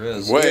town. It sure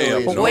is.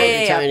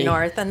 Way up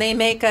north. And they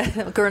make a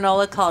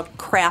granola called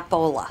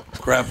Crapola.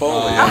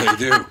 Crapola, yeah,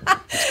 they do.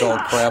 It's called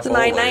Crapola. So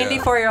my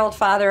 94-year-old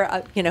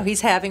father,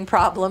 he's having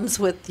problems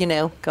with,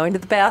 going to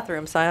the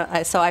bathroom.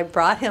 So I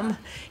brought him.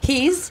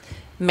 He's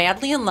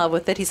madly in love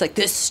with it. He's like,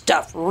 this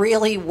stuff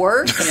really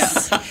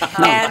works.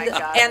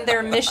 And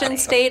their mission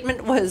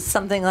statement was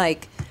something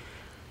like,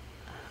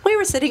 we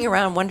were sitting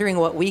around wondering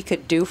what we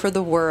could do for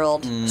the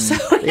world. So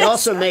they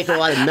also make a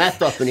lot of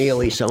meth up in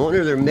Ely, so I wonder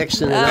if they're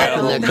mixing it up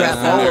in the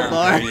crapola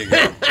bar. There you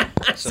go.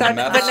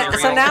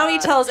 So now he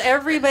tells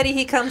everybody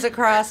he comes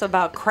across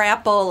about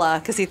crapola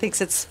because he thinks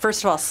it's,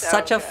 first of all,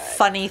 such a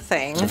funny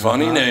thing. It's a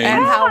funny name.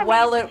 And how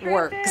well it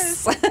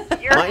works.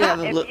 If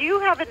you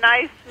have a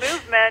nice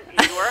movement,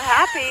 you are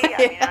happy.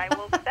 I mean, I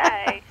will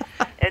say.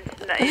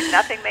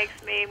 Nothing makes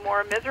me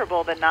more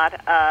miserable than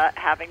not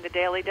having the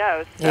daily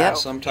dose. So, yeah,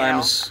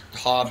 sometimes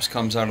Hobbs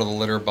comes out of the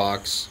litter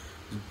box,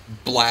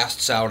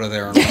 blasts out of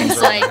there, and runs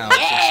around the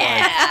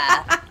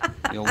house.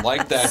 It's like, you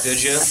like that,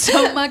 did you?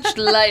 So much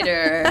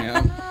lighter.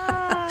 Yeah.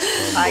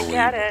 I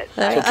get it.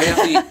 So,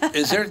 Kathy,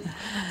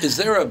 is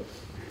there a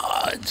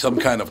some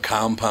kind of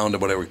compound or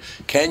whatever?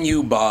 Can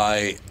you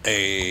buy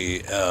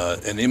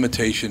an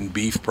imitation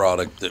beef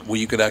product where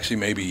you could actually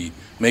maybe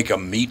make a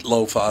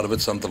meatloaf out of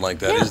it, something like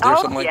that? Yeah. Is there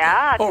something like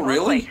that? Oh, totally.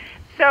 really?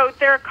 So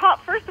they're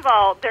first of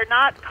all, they're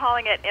not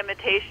calling it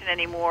imitation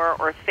anymore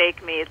or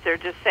fake meats. They're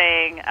just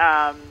saying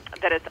that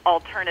it's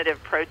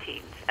alternative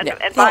proteins. And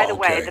by the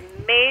way, the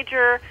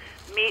major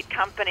meat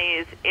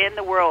companies in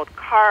the world,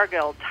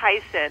 Cargill,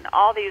 Tyson,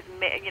 all these,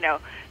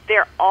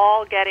 they're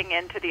all getting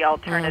into the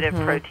alternative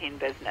protein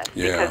business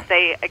because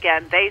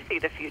they see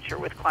the future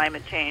with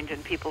climate change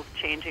and people's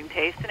changing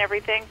taste and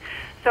everything.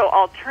 So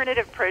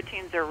alternative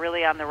proteins are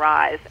really on the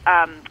rise.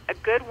 A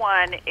good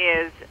one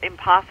is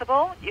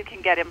Impossible. You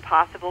can get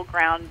Impossible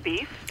ground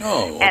beef.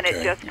 Oh, okay. And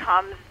it just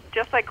comes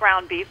just like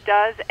ground beef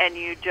does, and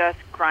you just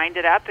grind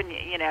it up, and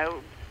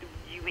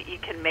you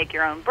can make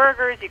your own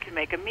burgers, you can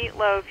make a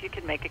meatloaf, you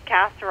can make a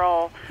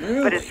casserole,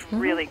 but it's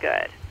really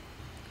good.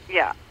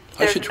 Yeah.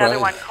 There's another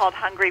one called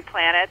Hungry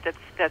Planet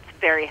that's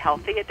very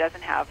healthy. It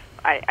doesn't have,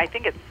 I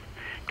think it's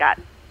got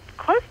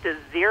close to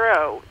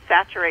zero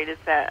saturated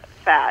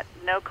fat,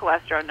 no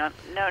cholesterol,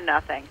 no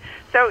nothing.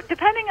 So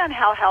depending on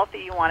how healthy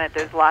you want it,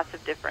 there's lots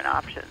of different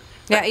options.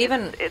 Yeah,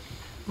 even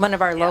one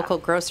of our local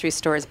grocery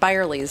stores,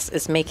 Byerly's,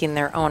 is making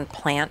their own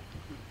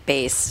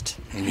plant-based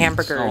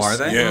hamburgers. Oh, are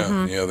they?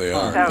 Yeah, yeah, they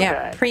are. So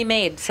good.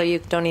 Pre-made, so you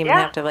don't even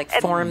have to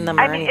form them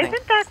or anything.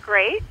 Isn't that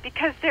great?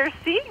 Because they're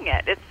seeing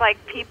it. It's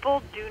like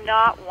people do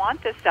not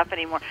want this stuff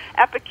anymore.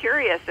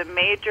 Epicurious, a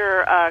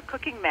major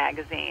cooking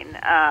magazine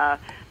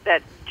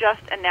that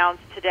just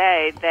announced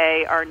today,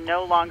 they are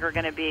no longer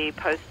going to be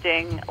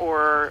posting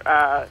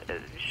or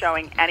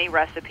showing any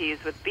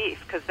recipes with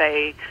beef because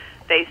they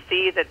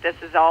see that this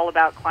is all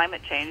about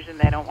climate change and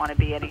they don't want to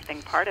be anything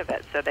part of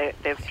it. So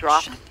they've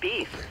dropped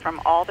beef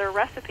from all their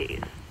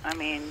recipes. I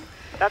mean,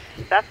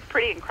 that's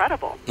pretty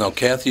incredible. Now,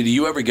 Kathy, do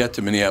you ever get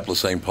to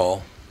Minneapolis-St.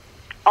 Paul?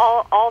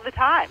 All the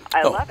time.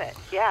 I love it.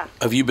 Yeah.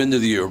 Have you been to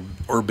the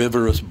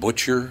herbivorous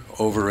butcher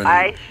over in?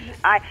 I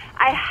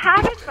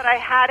haven't, but I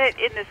had it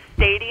in the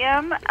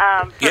stadium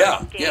for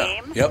the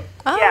game. Yep.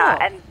 Oh. Yeah,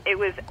 and it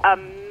was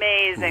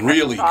amazing.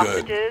 Really the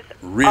sausages good.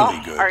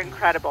 Really good. Are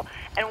incredible.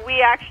 And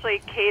we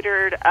actually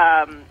catered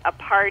a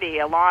party,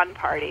 a lawn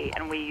party,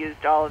 and we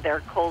used all of their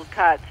cold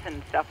cuts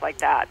and stuff like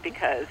that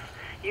because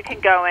you can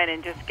go in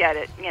and just get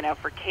it,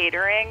 for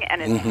catering,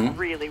 and it's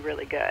really,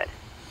 really good.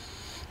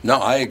 No,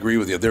 I agree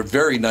with you. They're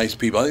very nice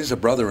people. I think it's a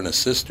brother and a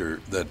sister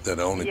that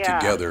own it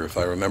together, if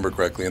I remember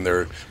correctly.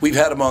 And we've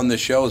had them on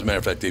this show, as a matter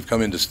of fact. They've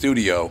come into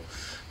studio.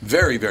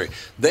 Very, very.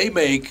 They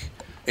make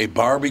a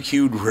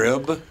barbecued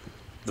rib.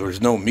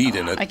 There's no meat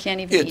in it. I can't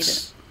even eat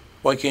it.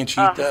 Why can't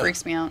you eat that? It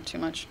freaks me out too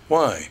much.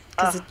 Why?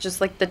 Because it's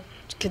just like the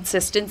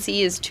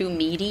consistency is too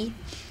meaty.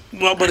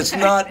 Well, but it's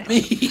not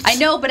meat. I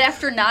know, but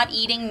after not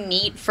eating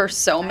meat for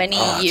so many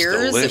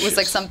years, it was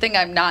like something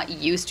I'm not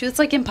used to. It's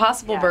like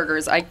Impossible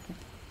Burgers. I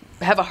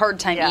have a hard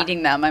time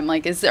eating them. I'm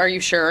like, are you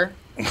sure?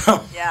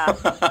 Yeah.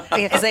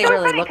 Because they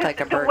really look like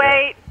a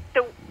burger.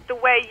 The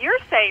way you're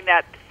saying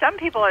that, some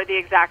people are the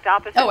exact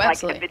opposite. Oh,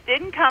 absolutely. Like, if it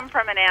didn't come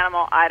from an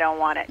animal, I don't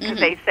want it. Because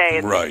they say,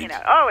 it's, Right. you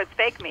know, oh, it's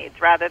fake meats,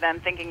 rather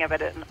than thinking of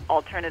it as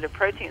alternative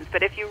proteins.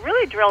 But if you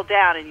really drill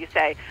down and you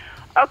say,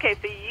 okay,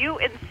 so you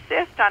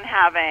insist on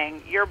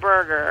having your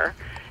burger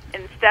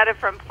instead of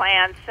from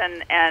plants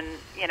and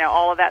you know,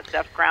 all of that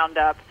stuff ground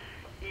up,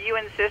 you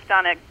insist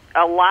on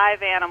a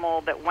live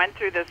animal that went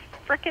through this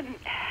frickin'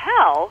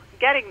 hell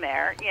getting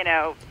there, you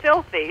know,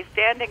 filthy,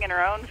 standing in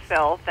her own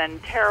filth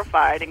and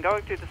terrified and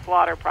going through the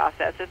slaughter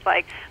process. It's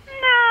like, no,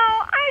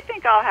 I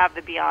think I'll have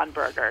the Beyond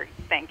Burger.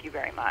 Thank you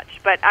very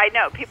much. But I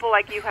know people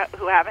like you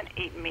who haven't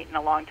eaten meat in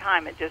a long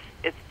time, it's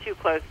too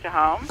close to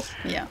home.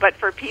 Yeah. But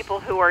for people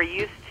who are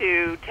used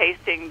to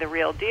tasting the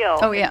real deal,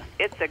 Oh, yeah.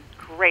 it's a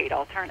great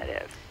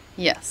alternative,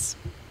 Yes.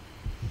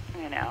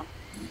 you know.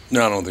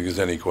 No, I don't think there's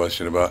any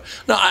question about.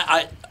 No,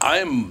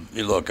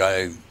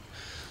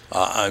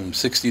 I'm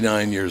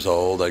 69 years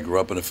old. I grew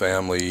up in a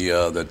family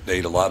that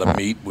ate a lot of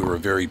meat. We were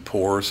very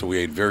poor, so we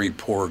ate very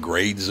poor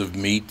grades of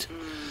meat.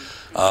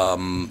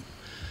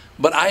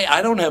 But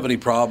I don't have any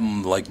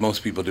problem like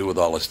most people do with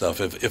all this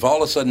stuff. If all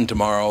of a sudden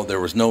tomorrow there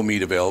was no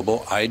meat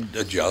available, I'd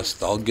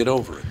adjust. I'll get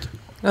over it.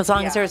 As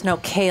long as there's no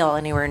kale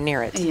anywhere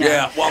near it.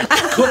 Yeah, well,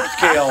 cooked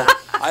kale,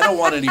 I don't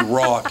want any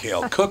raw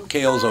kale. Cooked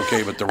kale's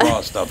okay, but the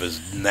raw stuff is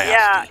nasty.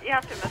 Yeah, you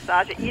have to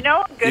massage it. You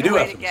know, a good do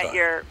way have to to get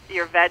massage.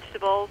 your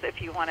vegetables,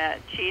 if you want to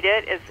cheat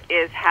it,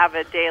 is have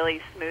a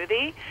daily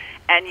smoothie,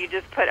 and you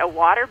just put a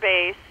water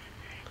base,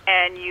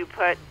 and you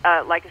put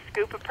like a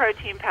scoop of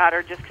protein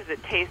powder just because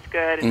it tastes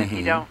good, and if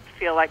you don't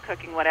feel like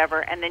cooking, whatever,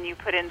 and then you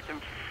put in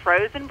some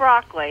frozen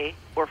broccoli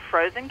or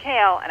frozen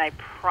kale, and I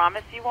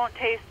promise you won't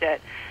taste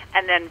it,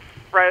 and then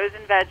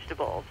frozen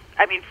vegetables.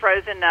 I mean,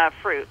 frozen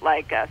fruit,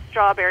 like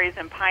strawberries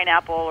and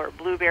pineapple or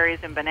blueberries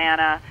and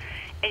banana,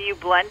 and you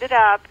blend it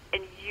up,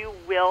 and you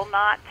will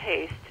not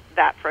taste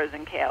that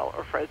frozen kale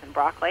or frozen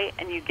broccoli,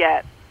 and you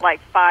get like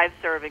 5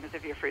 servings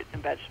of your fruits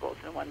and vegetables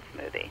in one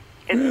smoothie.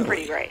 It's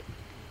pretty great.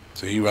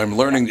 So I'm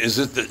learning. Is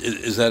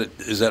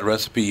that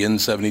recipe in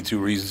 72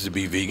 Reasons to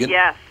Be Vegan?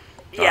 Yes.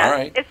 Yes. All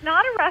right. It's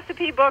not a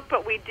recipe book,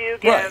 but we do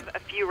give a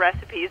few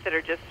recipes that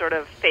are just sort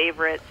of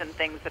favorites and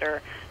things that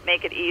are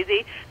make it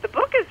easy. The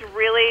book is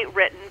really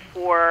written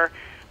for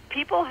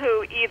people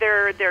who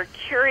either they're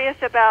curious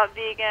about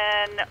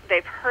vegan,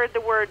 they've heard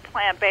the word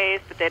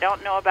plant-based, but they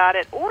don't know about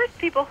it, or it's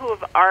people who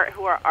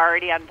are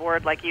already on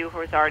board, like you,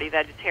 who is already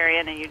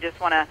vegetarian, and you just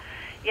want to,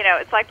 you know,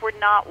 it's like we're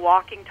not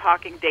walking,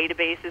 talking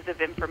databases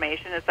of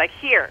information. It's like,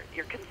 here,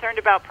 you're concerned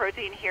about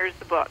protein, here's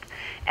the book.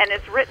 And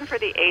it's written for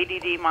the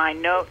ADD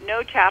mind. No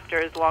chapter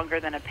is longer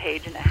than a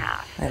page and a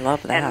half. I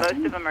love that. And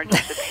most of them are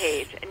just a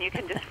page. And you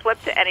can just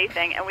flip to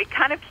anything. And we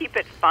kind of keep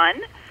it fun.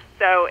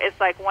 So it's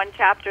like one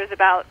chapter is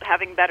about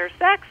having better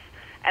sex,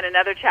 and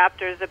another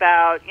chapter is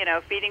about, you know,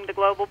 feeding the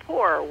global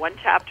poor. One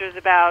chapter is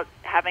about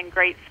having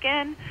great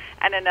skin,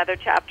 and another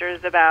chapter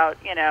is about,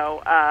 you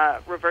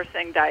know,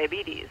 reversing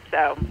diabetes.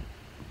 So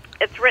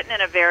it's written in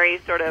a very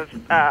sort of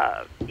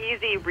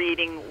easy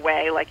reading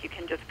way, like you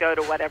can just go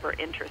to whatever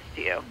interests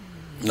you.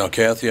 No,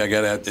 Kathy, I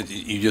got to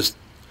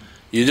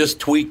you just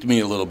tweaked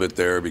me a little bit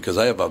there, because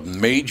I have a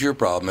major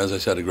problem. As I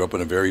said, I grew up in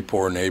a very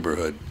poor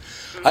neighborhood.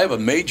 I have a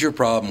major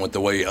problem with the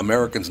way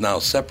Americans now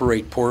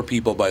separate poor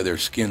people by their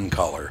skin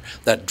color.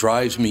 That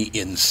drives me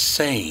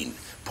insane.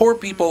 Poor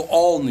people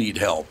all need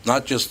help,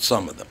 not just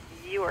some of them.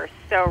 You are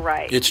so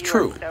right. It's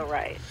true. You are so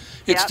right.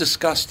 It's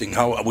disgusting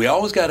how we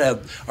always got to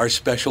have our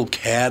special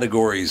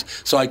categories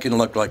so I can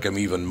look like I'm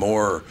even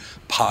more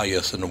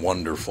pious and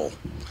wonderful.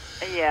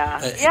 Yeah,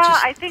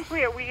 I think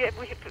we've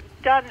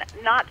done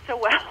not so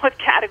well with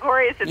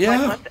categories. It's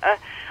like,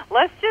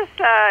 let's just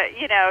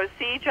you know,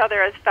 see each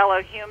other as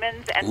fellow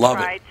humans and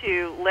try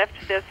to lift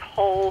this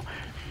whole,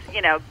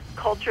 you know,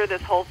 culture,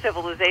 this whole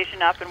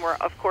civilization up. And we're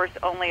of course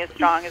only as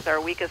strong as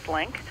our weakest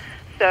link.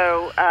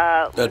 So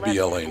that'd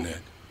be LA, Nick.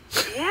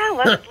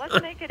 Yeah,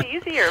 let's make it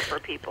easier for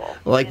people.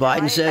 Like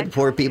Biden said,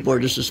 poor people are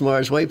just as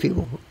smart as white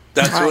people.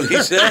 That's what he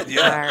said.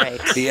 Yeah, all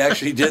right. He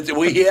actually did.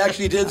 He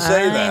actually did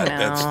say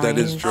that. That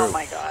is true. Oh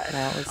my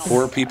God.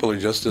 Poor people are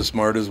just as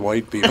smart as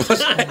white people.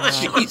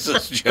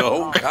 Jesus,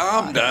 Joe,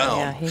 calm down.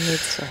 Yeah, he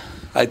needs to.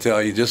 I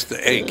tell you,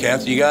 hey,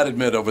 Kathy, you got to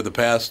admit, over the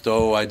past,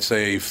 I'd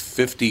say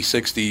 50,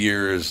 60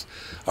 years,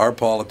 our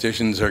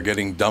politicians are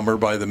getting dumber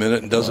by the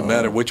minute. It doesn't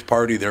matter which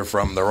party they're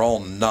from. They're all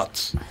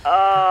nuts.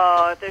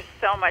 Oh, there's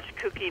so much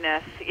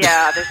kookiness.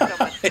 Yeah, there's so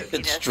much kookiness.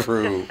 It's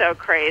true. It's just so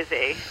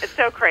crazy. It's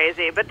so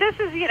crazy. But this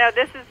is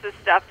the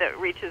stuff that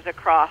reaches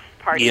across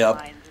party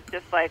lines. It's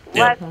just like,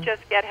 let's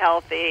just get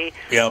healthy.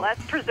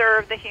 Let's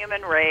preserve the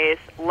human race.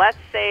 Let's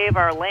save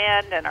our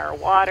land and our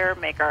water,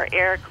 make our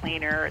air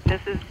cleaner. This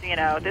is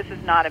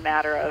not a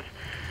matter of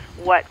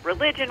what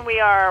religion we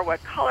are,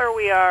 what color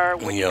we are,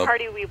 which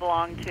party we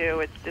belong to.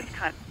 It's just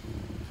kind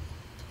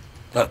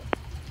of...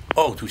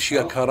 She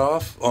got cut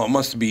off? Oh, it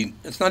must be.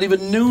 It's not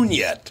even noon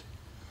yet.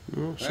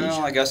 Well,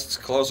 I guess it's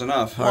close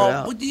enough.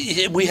 Well,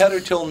 we had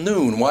her till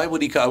noon. Why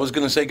would he? I was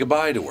going to say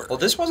goodbye to her. Well,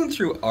 this wasn't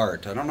through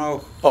Art. I don't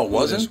know. Oh,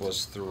 wasn't? This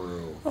was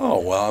through.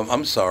 Oh well,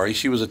 I'm sorry.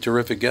 She was a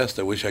terrific guest.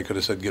 I wish I could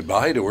have said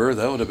goodbye to her.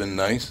 That would have been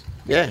nice.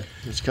 Yeah,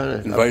 it's kind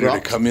of invite her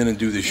to come in and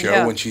do the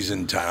show when she's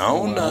in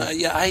town.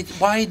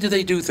 Why do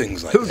they do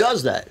things like that? Who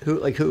does that?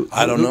 Who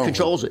I don't know. Who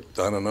controls it?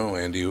 I don't know,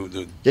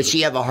 Andy. Did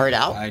she have a heart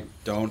out? I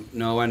don't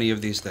know any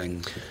of these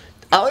things.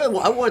 I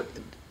want.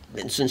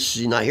 And since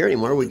she's not here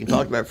anymore, we can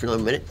talk about it for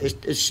another minute.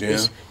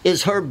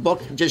 Is her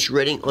book just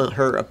writing on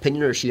her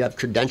opinion, or does she have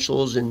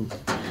credentials in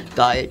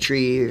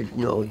dietary, or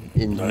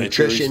in dietary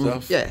nutrition?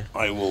 Stuff? Yeah,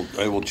 I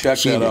will check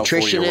she that out for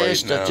you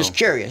nutritionist. right now. Just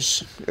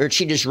curious, or did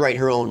she just write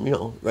her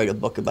own, write a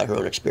book about her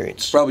own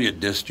experience? Probably a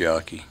disc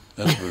jockey.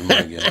 That's what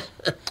my guess.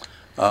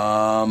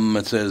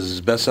 It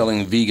says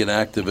best-selling vegan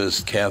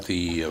activist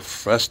Kathy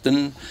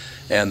Freston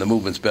and the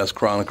movement's best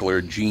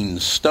chronicler Gene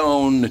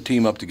Stone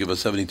team up to give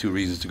us 72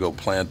 reasons to go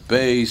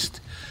plant-based.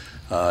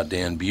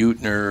 Dan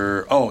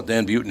Buettner. Oh,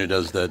 Dan Buettner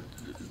does that.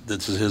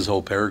 This is his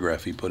whole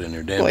paragraph he put in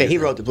there. Dan He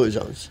wrote the Blue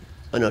Zones.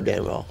 I know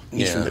Dan well.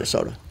 He's from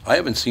Minnesota. I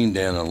haven't seen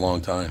Dan in a long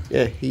time.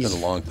 Yeah, it's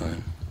been a long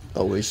time.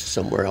 Always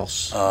somewhere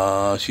else.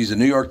 She's a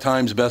New York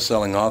Times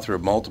best-selling author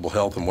of multiple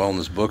health and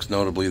wellness books,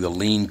 notably The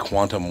Lean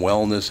Quantum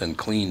Wellness and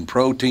Clean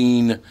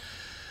Protein.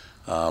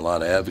 A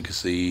lot of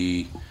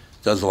advocacy.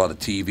 Does a lot of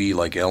TV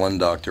like Ellen,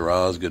 Dr.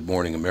 Oz, Good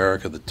Morning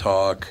America, The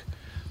Talk,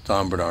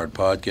 Tom Bernard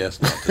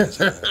Podcast.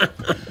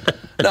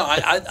 No,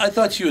 I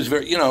thought she was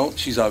very,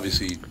 she's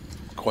obviously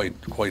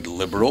quite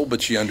liberal,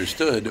 but she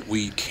understood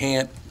we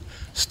can't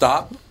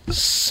stop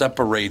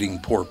separating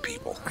poor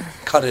people.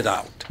 Cut it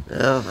out.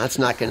 No, that's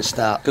not going to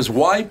stop. Because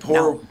why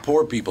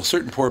poor people,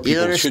 certain poor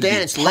people should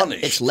be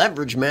punished? It's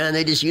leverage, man.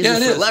 They just use it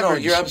for leverage.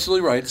 No, you're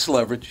absolutely right. It's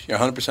leverage. You're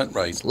 100%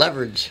 right. It's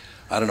leverage.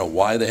 I don't know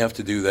why they have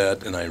to do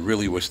that, and I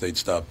really wish they'd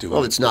stop doing it.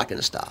 Well, it's not going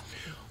to stop.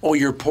 Oh,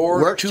 you're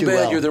poor? Works too too bad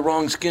well. You're the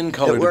wrong skin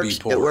color to be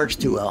poor. It works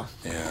too well.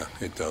 Yeah,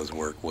 it does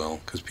work well,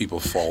 because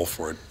people fall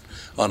for it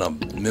on a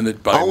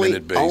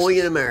minute-by-minute basis. Only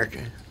in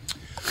America.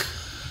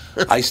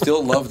 I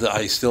still love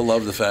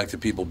the fact that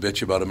people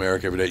bitch about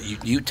America every day.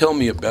 You tell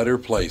me a better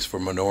place for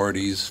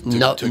minorities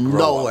to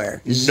grow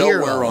nowhere. up.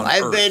 Zero. Nowhere on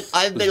Earth.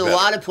 I've been a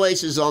lot of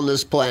places on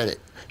this planet.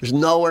 There's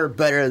nowhere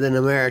better than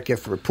America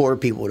for poor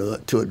people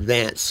to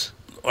advance.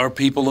 Or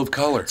people of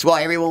color. That's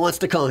why everyone wants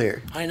to come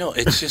here. I know.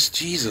 It's just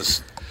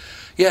Jesus.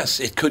 Yes,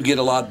 it could get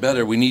a lot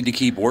better. We need to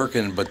keep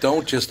working, but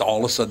don't just all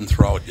of a sudden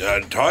throw out the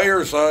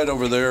entire side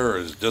over there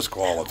is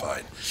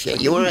disqualified.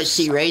 Shit, you want to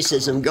see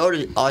racism? Go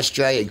to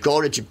Australia.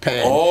 Go to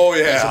Japan. Oh,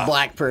 yeah. As a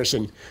black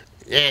person,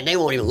 and they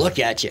won't even look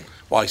at you.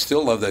 Well, I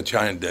still love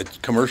that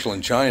commercial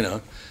in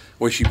China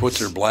where she puts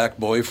her black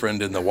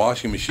boyfriend in the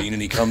washing machine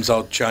and he comes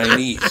out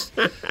Chinese.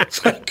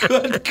 It's like,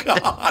 good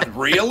God,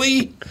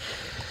 really?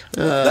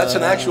 That's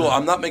an actual.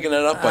 I'm not making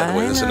that up, by the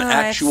way. That's an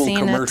actual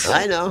commercial.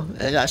 I know.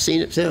 I've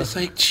seen it too. It's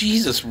like,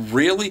 Jesus,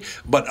 really?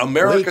 But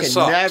America sucks.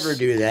 We could never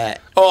do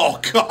that.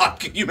 Oh God,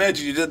 can you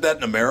imagine you did that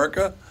in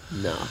America?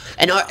 No,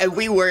 and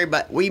we worry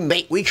about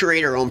we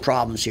create our own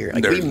problems here.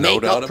 Like There's we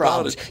make no up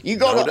problems. You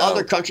go to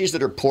other countries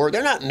that are poor,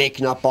 they're not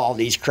making up all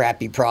these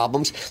crappy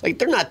problems. Like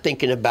they're not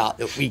thinking about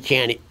that we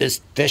can't eat,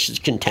 this fish is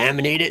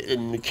contaminated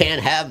and we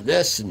can't have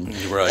this. And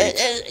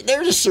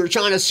they're just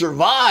trying to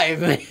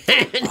survive.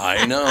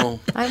 I know.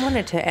 I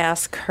wanted to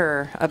ask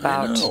her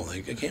about. I know.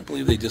 I can't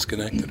believe they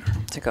disconnected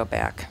her. To go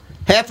back.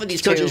 Half of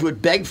these countries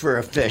would beg for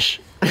a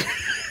fish.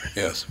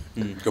 Yes.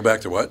 Go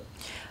back to what?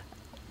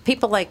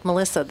 People like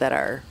Melissa that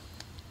are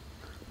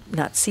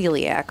not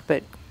celiac,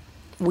 but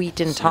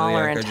wheat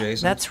intolerant.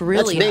 That's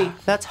really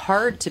that's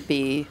hard to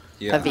be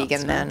a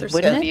vegan then,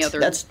 wouldn't it?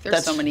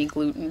 There's so many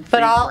gluten-free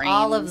But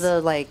all of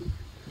the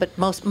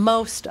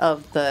most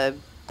of the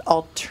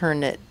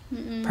alternate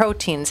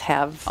proteins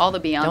have all the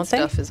Beyond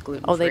stuff is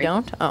gluten-free. Oh, they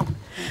don't? Oh.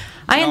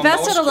 I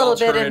invested a little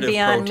bit in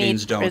Beyond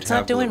Meat, but it's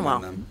not doing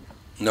well.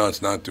 No,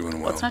 it's not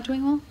doing well. What's not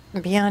doing well?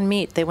 Beyond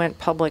Meat, they went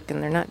public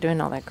and they're not doing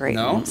all that great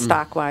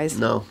stock-wise.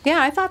 No.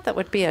 Yeah, I thought that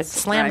would be a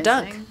slam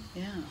dunk.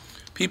 Yeah.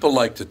 People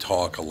like to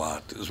talk a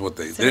lot, is what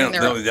they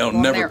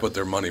don't never put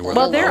their money where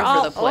they're their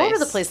all mouth. over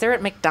the place. They're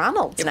at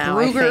McDonald's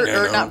now. Not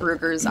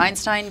Bruegger's,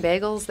 Einstein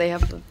Bagels. They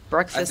have the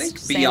breakfast. I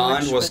think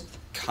Beyond was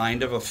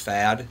kind of a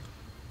fad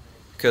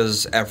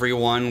because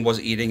everyone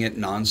was eating it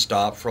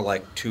nonstop for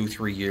like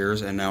 2-3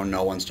 years, and now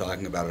no one's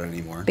talking about it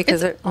anymore.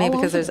 Because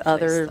there's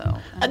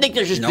other. I think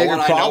there's just no bigger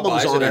one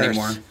problems on it Earth.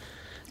 anymore.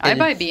 I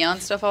buy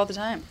Beyond stuff all the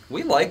time.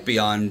 We like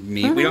Beyond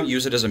Meat. Mm-hmm. We don't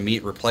use it as a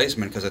meat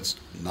replacement because it's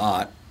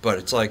not. But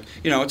it's like,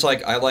 it's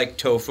like I like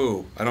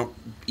tofu. I don't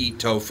eat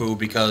tofu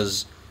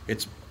because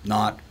it's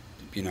not,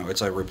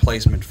 it's a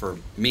replacement for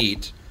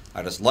meat.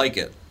 I just like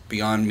it.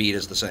 Beyond Meat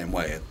is the same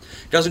way. It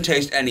doesn't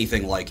taste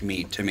anything like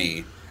meat to me.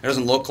 It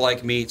doesn't look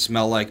like meat,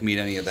 smell like meat,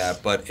 any of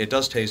that, but it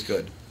does taste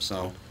good.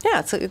 So yeah,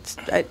 it's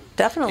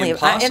definitely,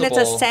 and it's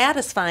a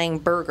satisfying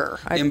burger.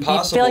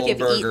 Impossible you feel like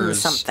you've eaten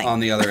burgers, something.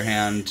 on the other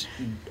hand,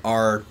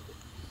 are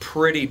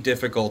pretty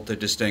difficult to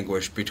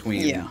distinguish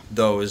between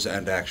those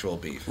and actual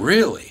beef.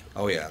 Really?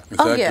 Oh, yeah. Is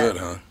that good,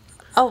 huh?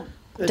 Oh,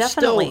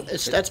 Definitely.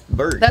 That's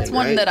Burger That's King,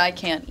 one right? that I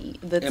can't eat.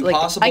 That's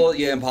Impossible,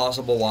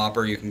 Impossible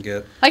Whopper you can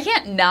get. I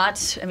can't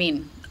not. I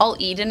mean, I'll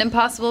eat an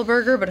Impossible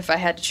Burger, but if I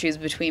had to choose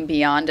between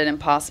Beyond and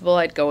Impossible,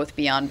 I'd go with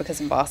Beyond because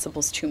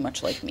Impossible's too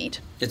much like meat.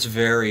 It's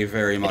very,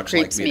 very much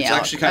like Creeps meat. me It's out.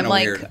 actually kind I'm of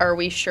like, weird. are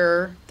we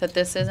sure that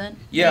this isn't?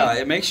 Yeah,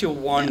 it makes you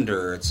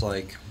wonder. It's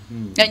like.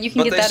 And you can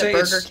But get they that say at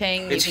Burger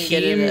King. It's you can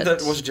get it heme at...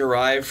 that was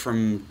derived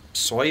from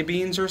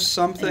soybeans or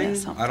something.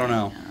 I don't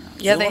know.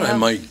 Yeah, You know what I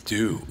might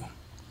do?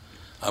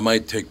 I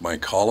might take my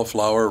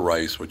cauliflower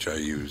rice, which I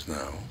use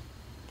now,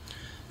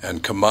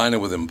 and combine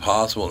it with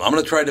Impossible. I'm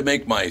going to try to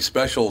make my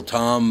special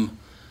Tom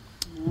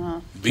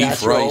beef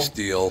Casserole. rice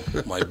deal,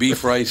 my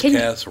beef rice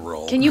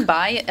casserole. Can you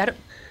buy it?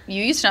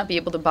 You used to not be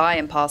able to buy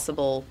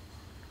Impossible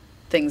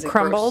things at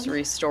Crumbled?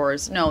 grocery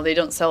stores. No, they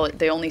don't sell it.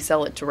 They only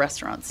sell it to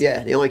restaurants.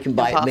 Yeah, they only can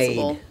buy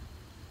Impossible. it made.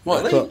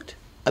 What? Cooked.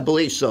 I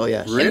believe so,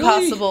 yes. Really?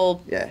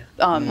 Impossible. Yeah.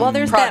 Well,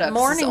 there's products that is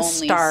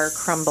Morningstar only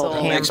crumbled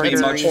sold. Makes me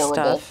hamburger much and horrible.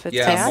 stuff. It's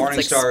Yeah, bad. Morning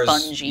It's like Stars,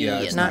 spongy. yeah,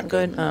 and it's not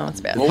good. Oh,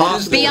 it's bad. Well, what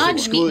is this? Beyond Meat,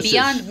 Exclusive.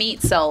 Beyond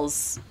Meat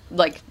sells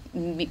like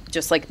meat,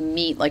 just like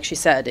meat, like she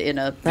said, in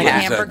a Like a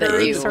hamburger.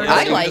 hamburger You- sort of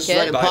I thing? like Just like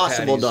it.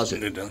 Impossible patties. does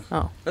it. It does.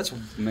 Oh. That's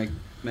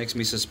makes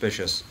me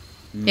suspicious.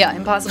 Yeah,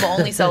 Impossible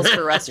only sells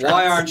for restaurants.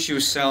 Why aren't you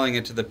selling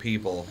it to the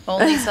people?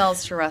 Only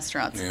sells to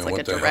restaurants. Yeah, It's like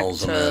what a the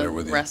hell's the matter direct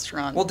with to you?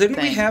 restaurant. Well, didn't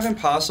we thing. have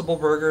Impossible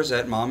Burgers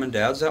at Mom and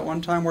Dad's at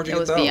one time? Where'd you It get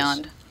was those?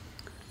 Beyond.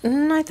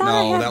 I thought I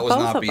No, had that was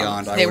both not of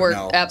Beyond. them. I They would were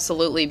know.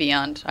 absolutely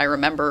Beyond. I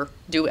remember.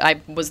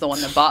 I was the one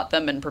that bought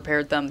them and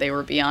prepared them. They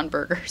were Beyond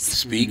burgers.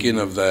 Speaking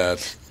of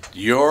that,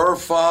 your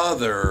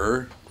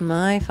father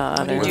My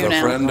father. was do a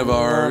now? friend of Oh,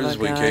 ours.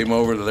 my We God. came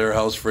over to their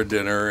house for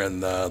dinner,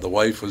 and the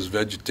wife was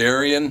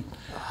vegetarian.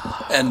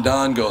 And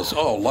Don goes,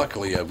 "Oh,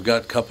 luckily I've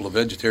got a couple of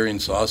vegetarian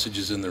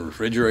sausages in the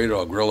refrigerator.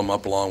 I'll grill them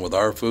up along with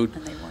our food."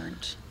 And they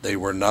weren't. They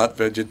were not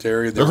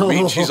vegetarian. They were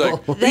meat. She's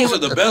like, "These are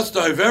the best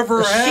I've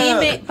ever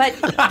had." But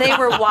they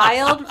were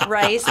wild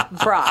rice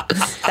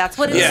broths. That's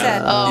what it Yeah.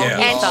 said. Oh, yeah.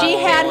 And she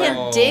had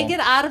him dig it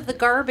out of the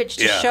garbage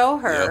to Yeah. show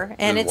her, Yep.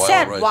 and It it was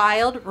said wild rice.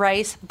 wild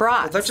rice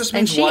broths. That just and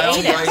means she wild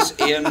ate it. rice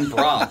in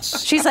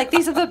brats. She's like,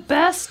 these are the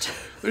best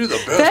These are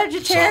the best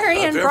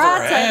vegetarian stuff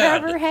brats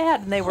I've I've ever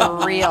had, and they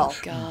were real.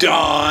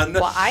 Don.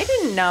 Well, I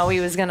didn't know he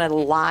was going to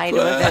lie to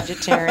a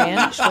vegetarian.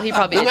 Well, he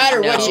probably No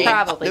matter didn't what know. you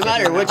Probably no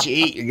matter didn't what know.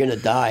 you eat, you're gonna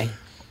die.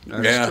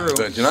 That's Yeah, true.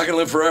 but you're not going to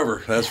live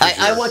forever. That's for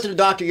sure. I went to the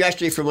doctor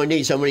yesterday for my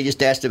knee. Somebody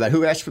just asked about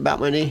who asked about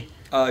my knee.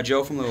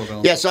 Joe from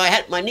Louisville. Yeah, so I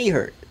had my knee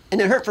hurt, and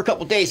it hurt for a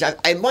couple of days.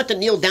 I went to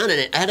kneel down in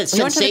it. I had a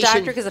You went to the sensation.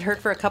 doctor because it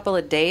hurt for a couple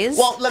of days?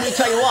 Well, let me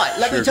tell you what.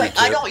 Let me Sure tell you. you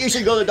I could. don't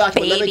usually go to the doctor,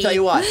 but let me Baby. tell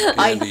you what.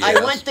 Candy I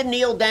ass. went to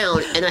kneel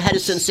down, and I had a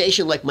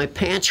sensation like my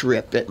pants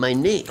ripped at my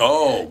knee.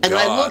 Oh, And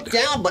I God. looked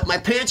down, but my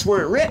pants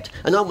weren't ripped.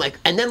 And I'm like,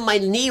 and then my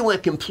knee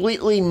went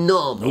completely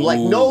numb, like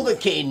Ooh.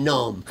 Novocaine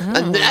numb,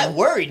 and that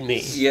worried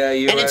me. Yeah,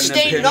 you and had it an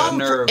stayed impingement numb.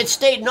 nerve. It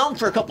stayed numb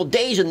for a couple of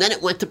days, and then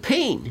it went to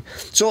pain.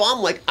 So I'm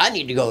like, I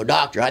need to go to the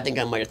doctor. I think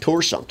I might have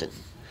tore something.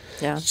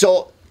 Yeah.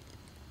 So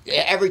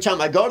every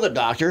time I go to the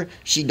doctor,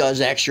 she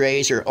does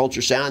x-rays or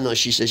ultrasound, and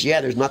she says, yeah,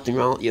 there's nothing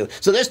wrong with you.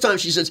 So this time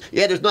she says,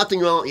 yeah, there's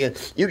nothing wrong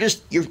with you.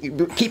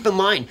 You keep in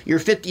mind, you're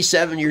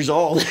 57 years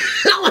old.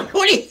 I'm like,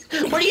 what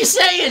are you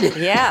saying?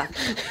 Yeah.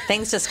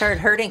 Things just started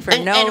hurting for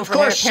And no of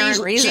course, apparent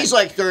reason. she's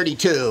like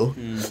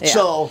 32.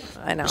 So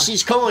I know.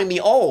 she's calling me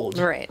old.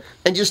 Right.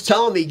 And just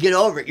telling me, get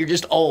over it. You're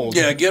just old.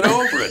 Yeah, get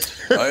over it.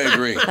 I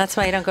agree. That's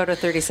why you don't go to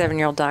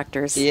 37-year-old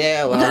doctors.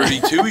 Yeah, well,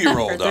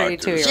 32-year-old Or doctor.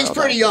 32-year-old. she's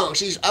pretty young.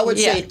 I would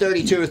say Yeah.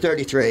 32 or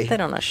 33. They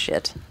don't know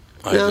shit.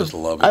 I just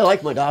love it. I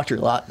like my doctor a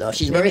lot, though.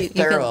 She's very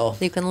thorough.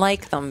 You can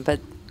like them, but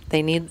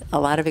they need a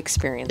lot of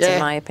experience, Yeah. in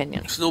my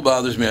opinion. Still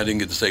bothers me I didn't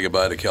get to say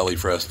goodbye to Kelly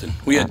Freston.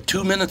 We had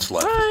 2 minutes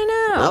left. I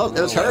know. Well,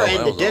 it was her Well, end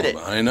that that was did all it.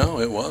 about- I know,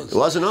 it was. It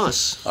wasn't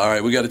us. All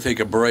right, we got to take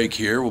a break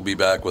here. We'll be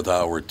back with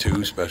Hour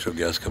 2. Special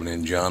guest coming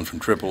in, John from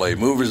AAA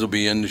Movers will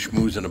be in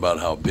schmoozing about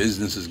how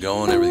business is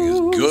going. Everything is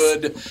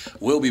good.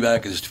 We'll be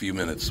back in just a few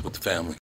minutes with the family.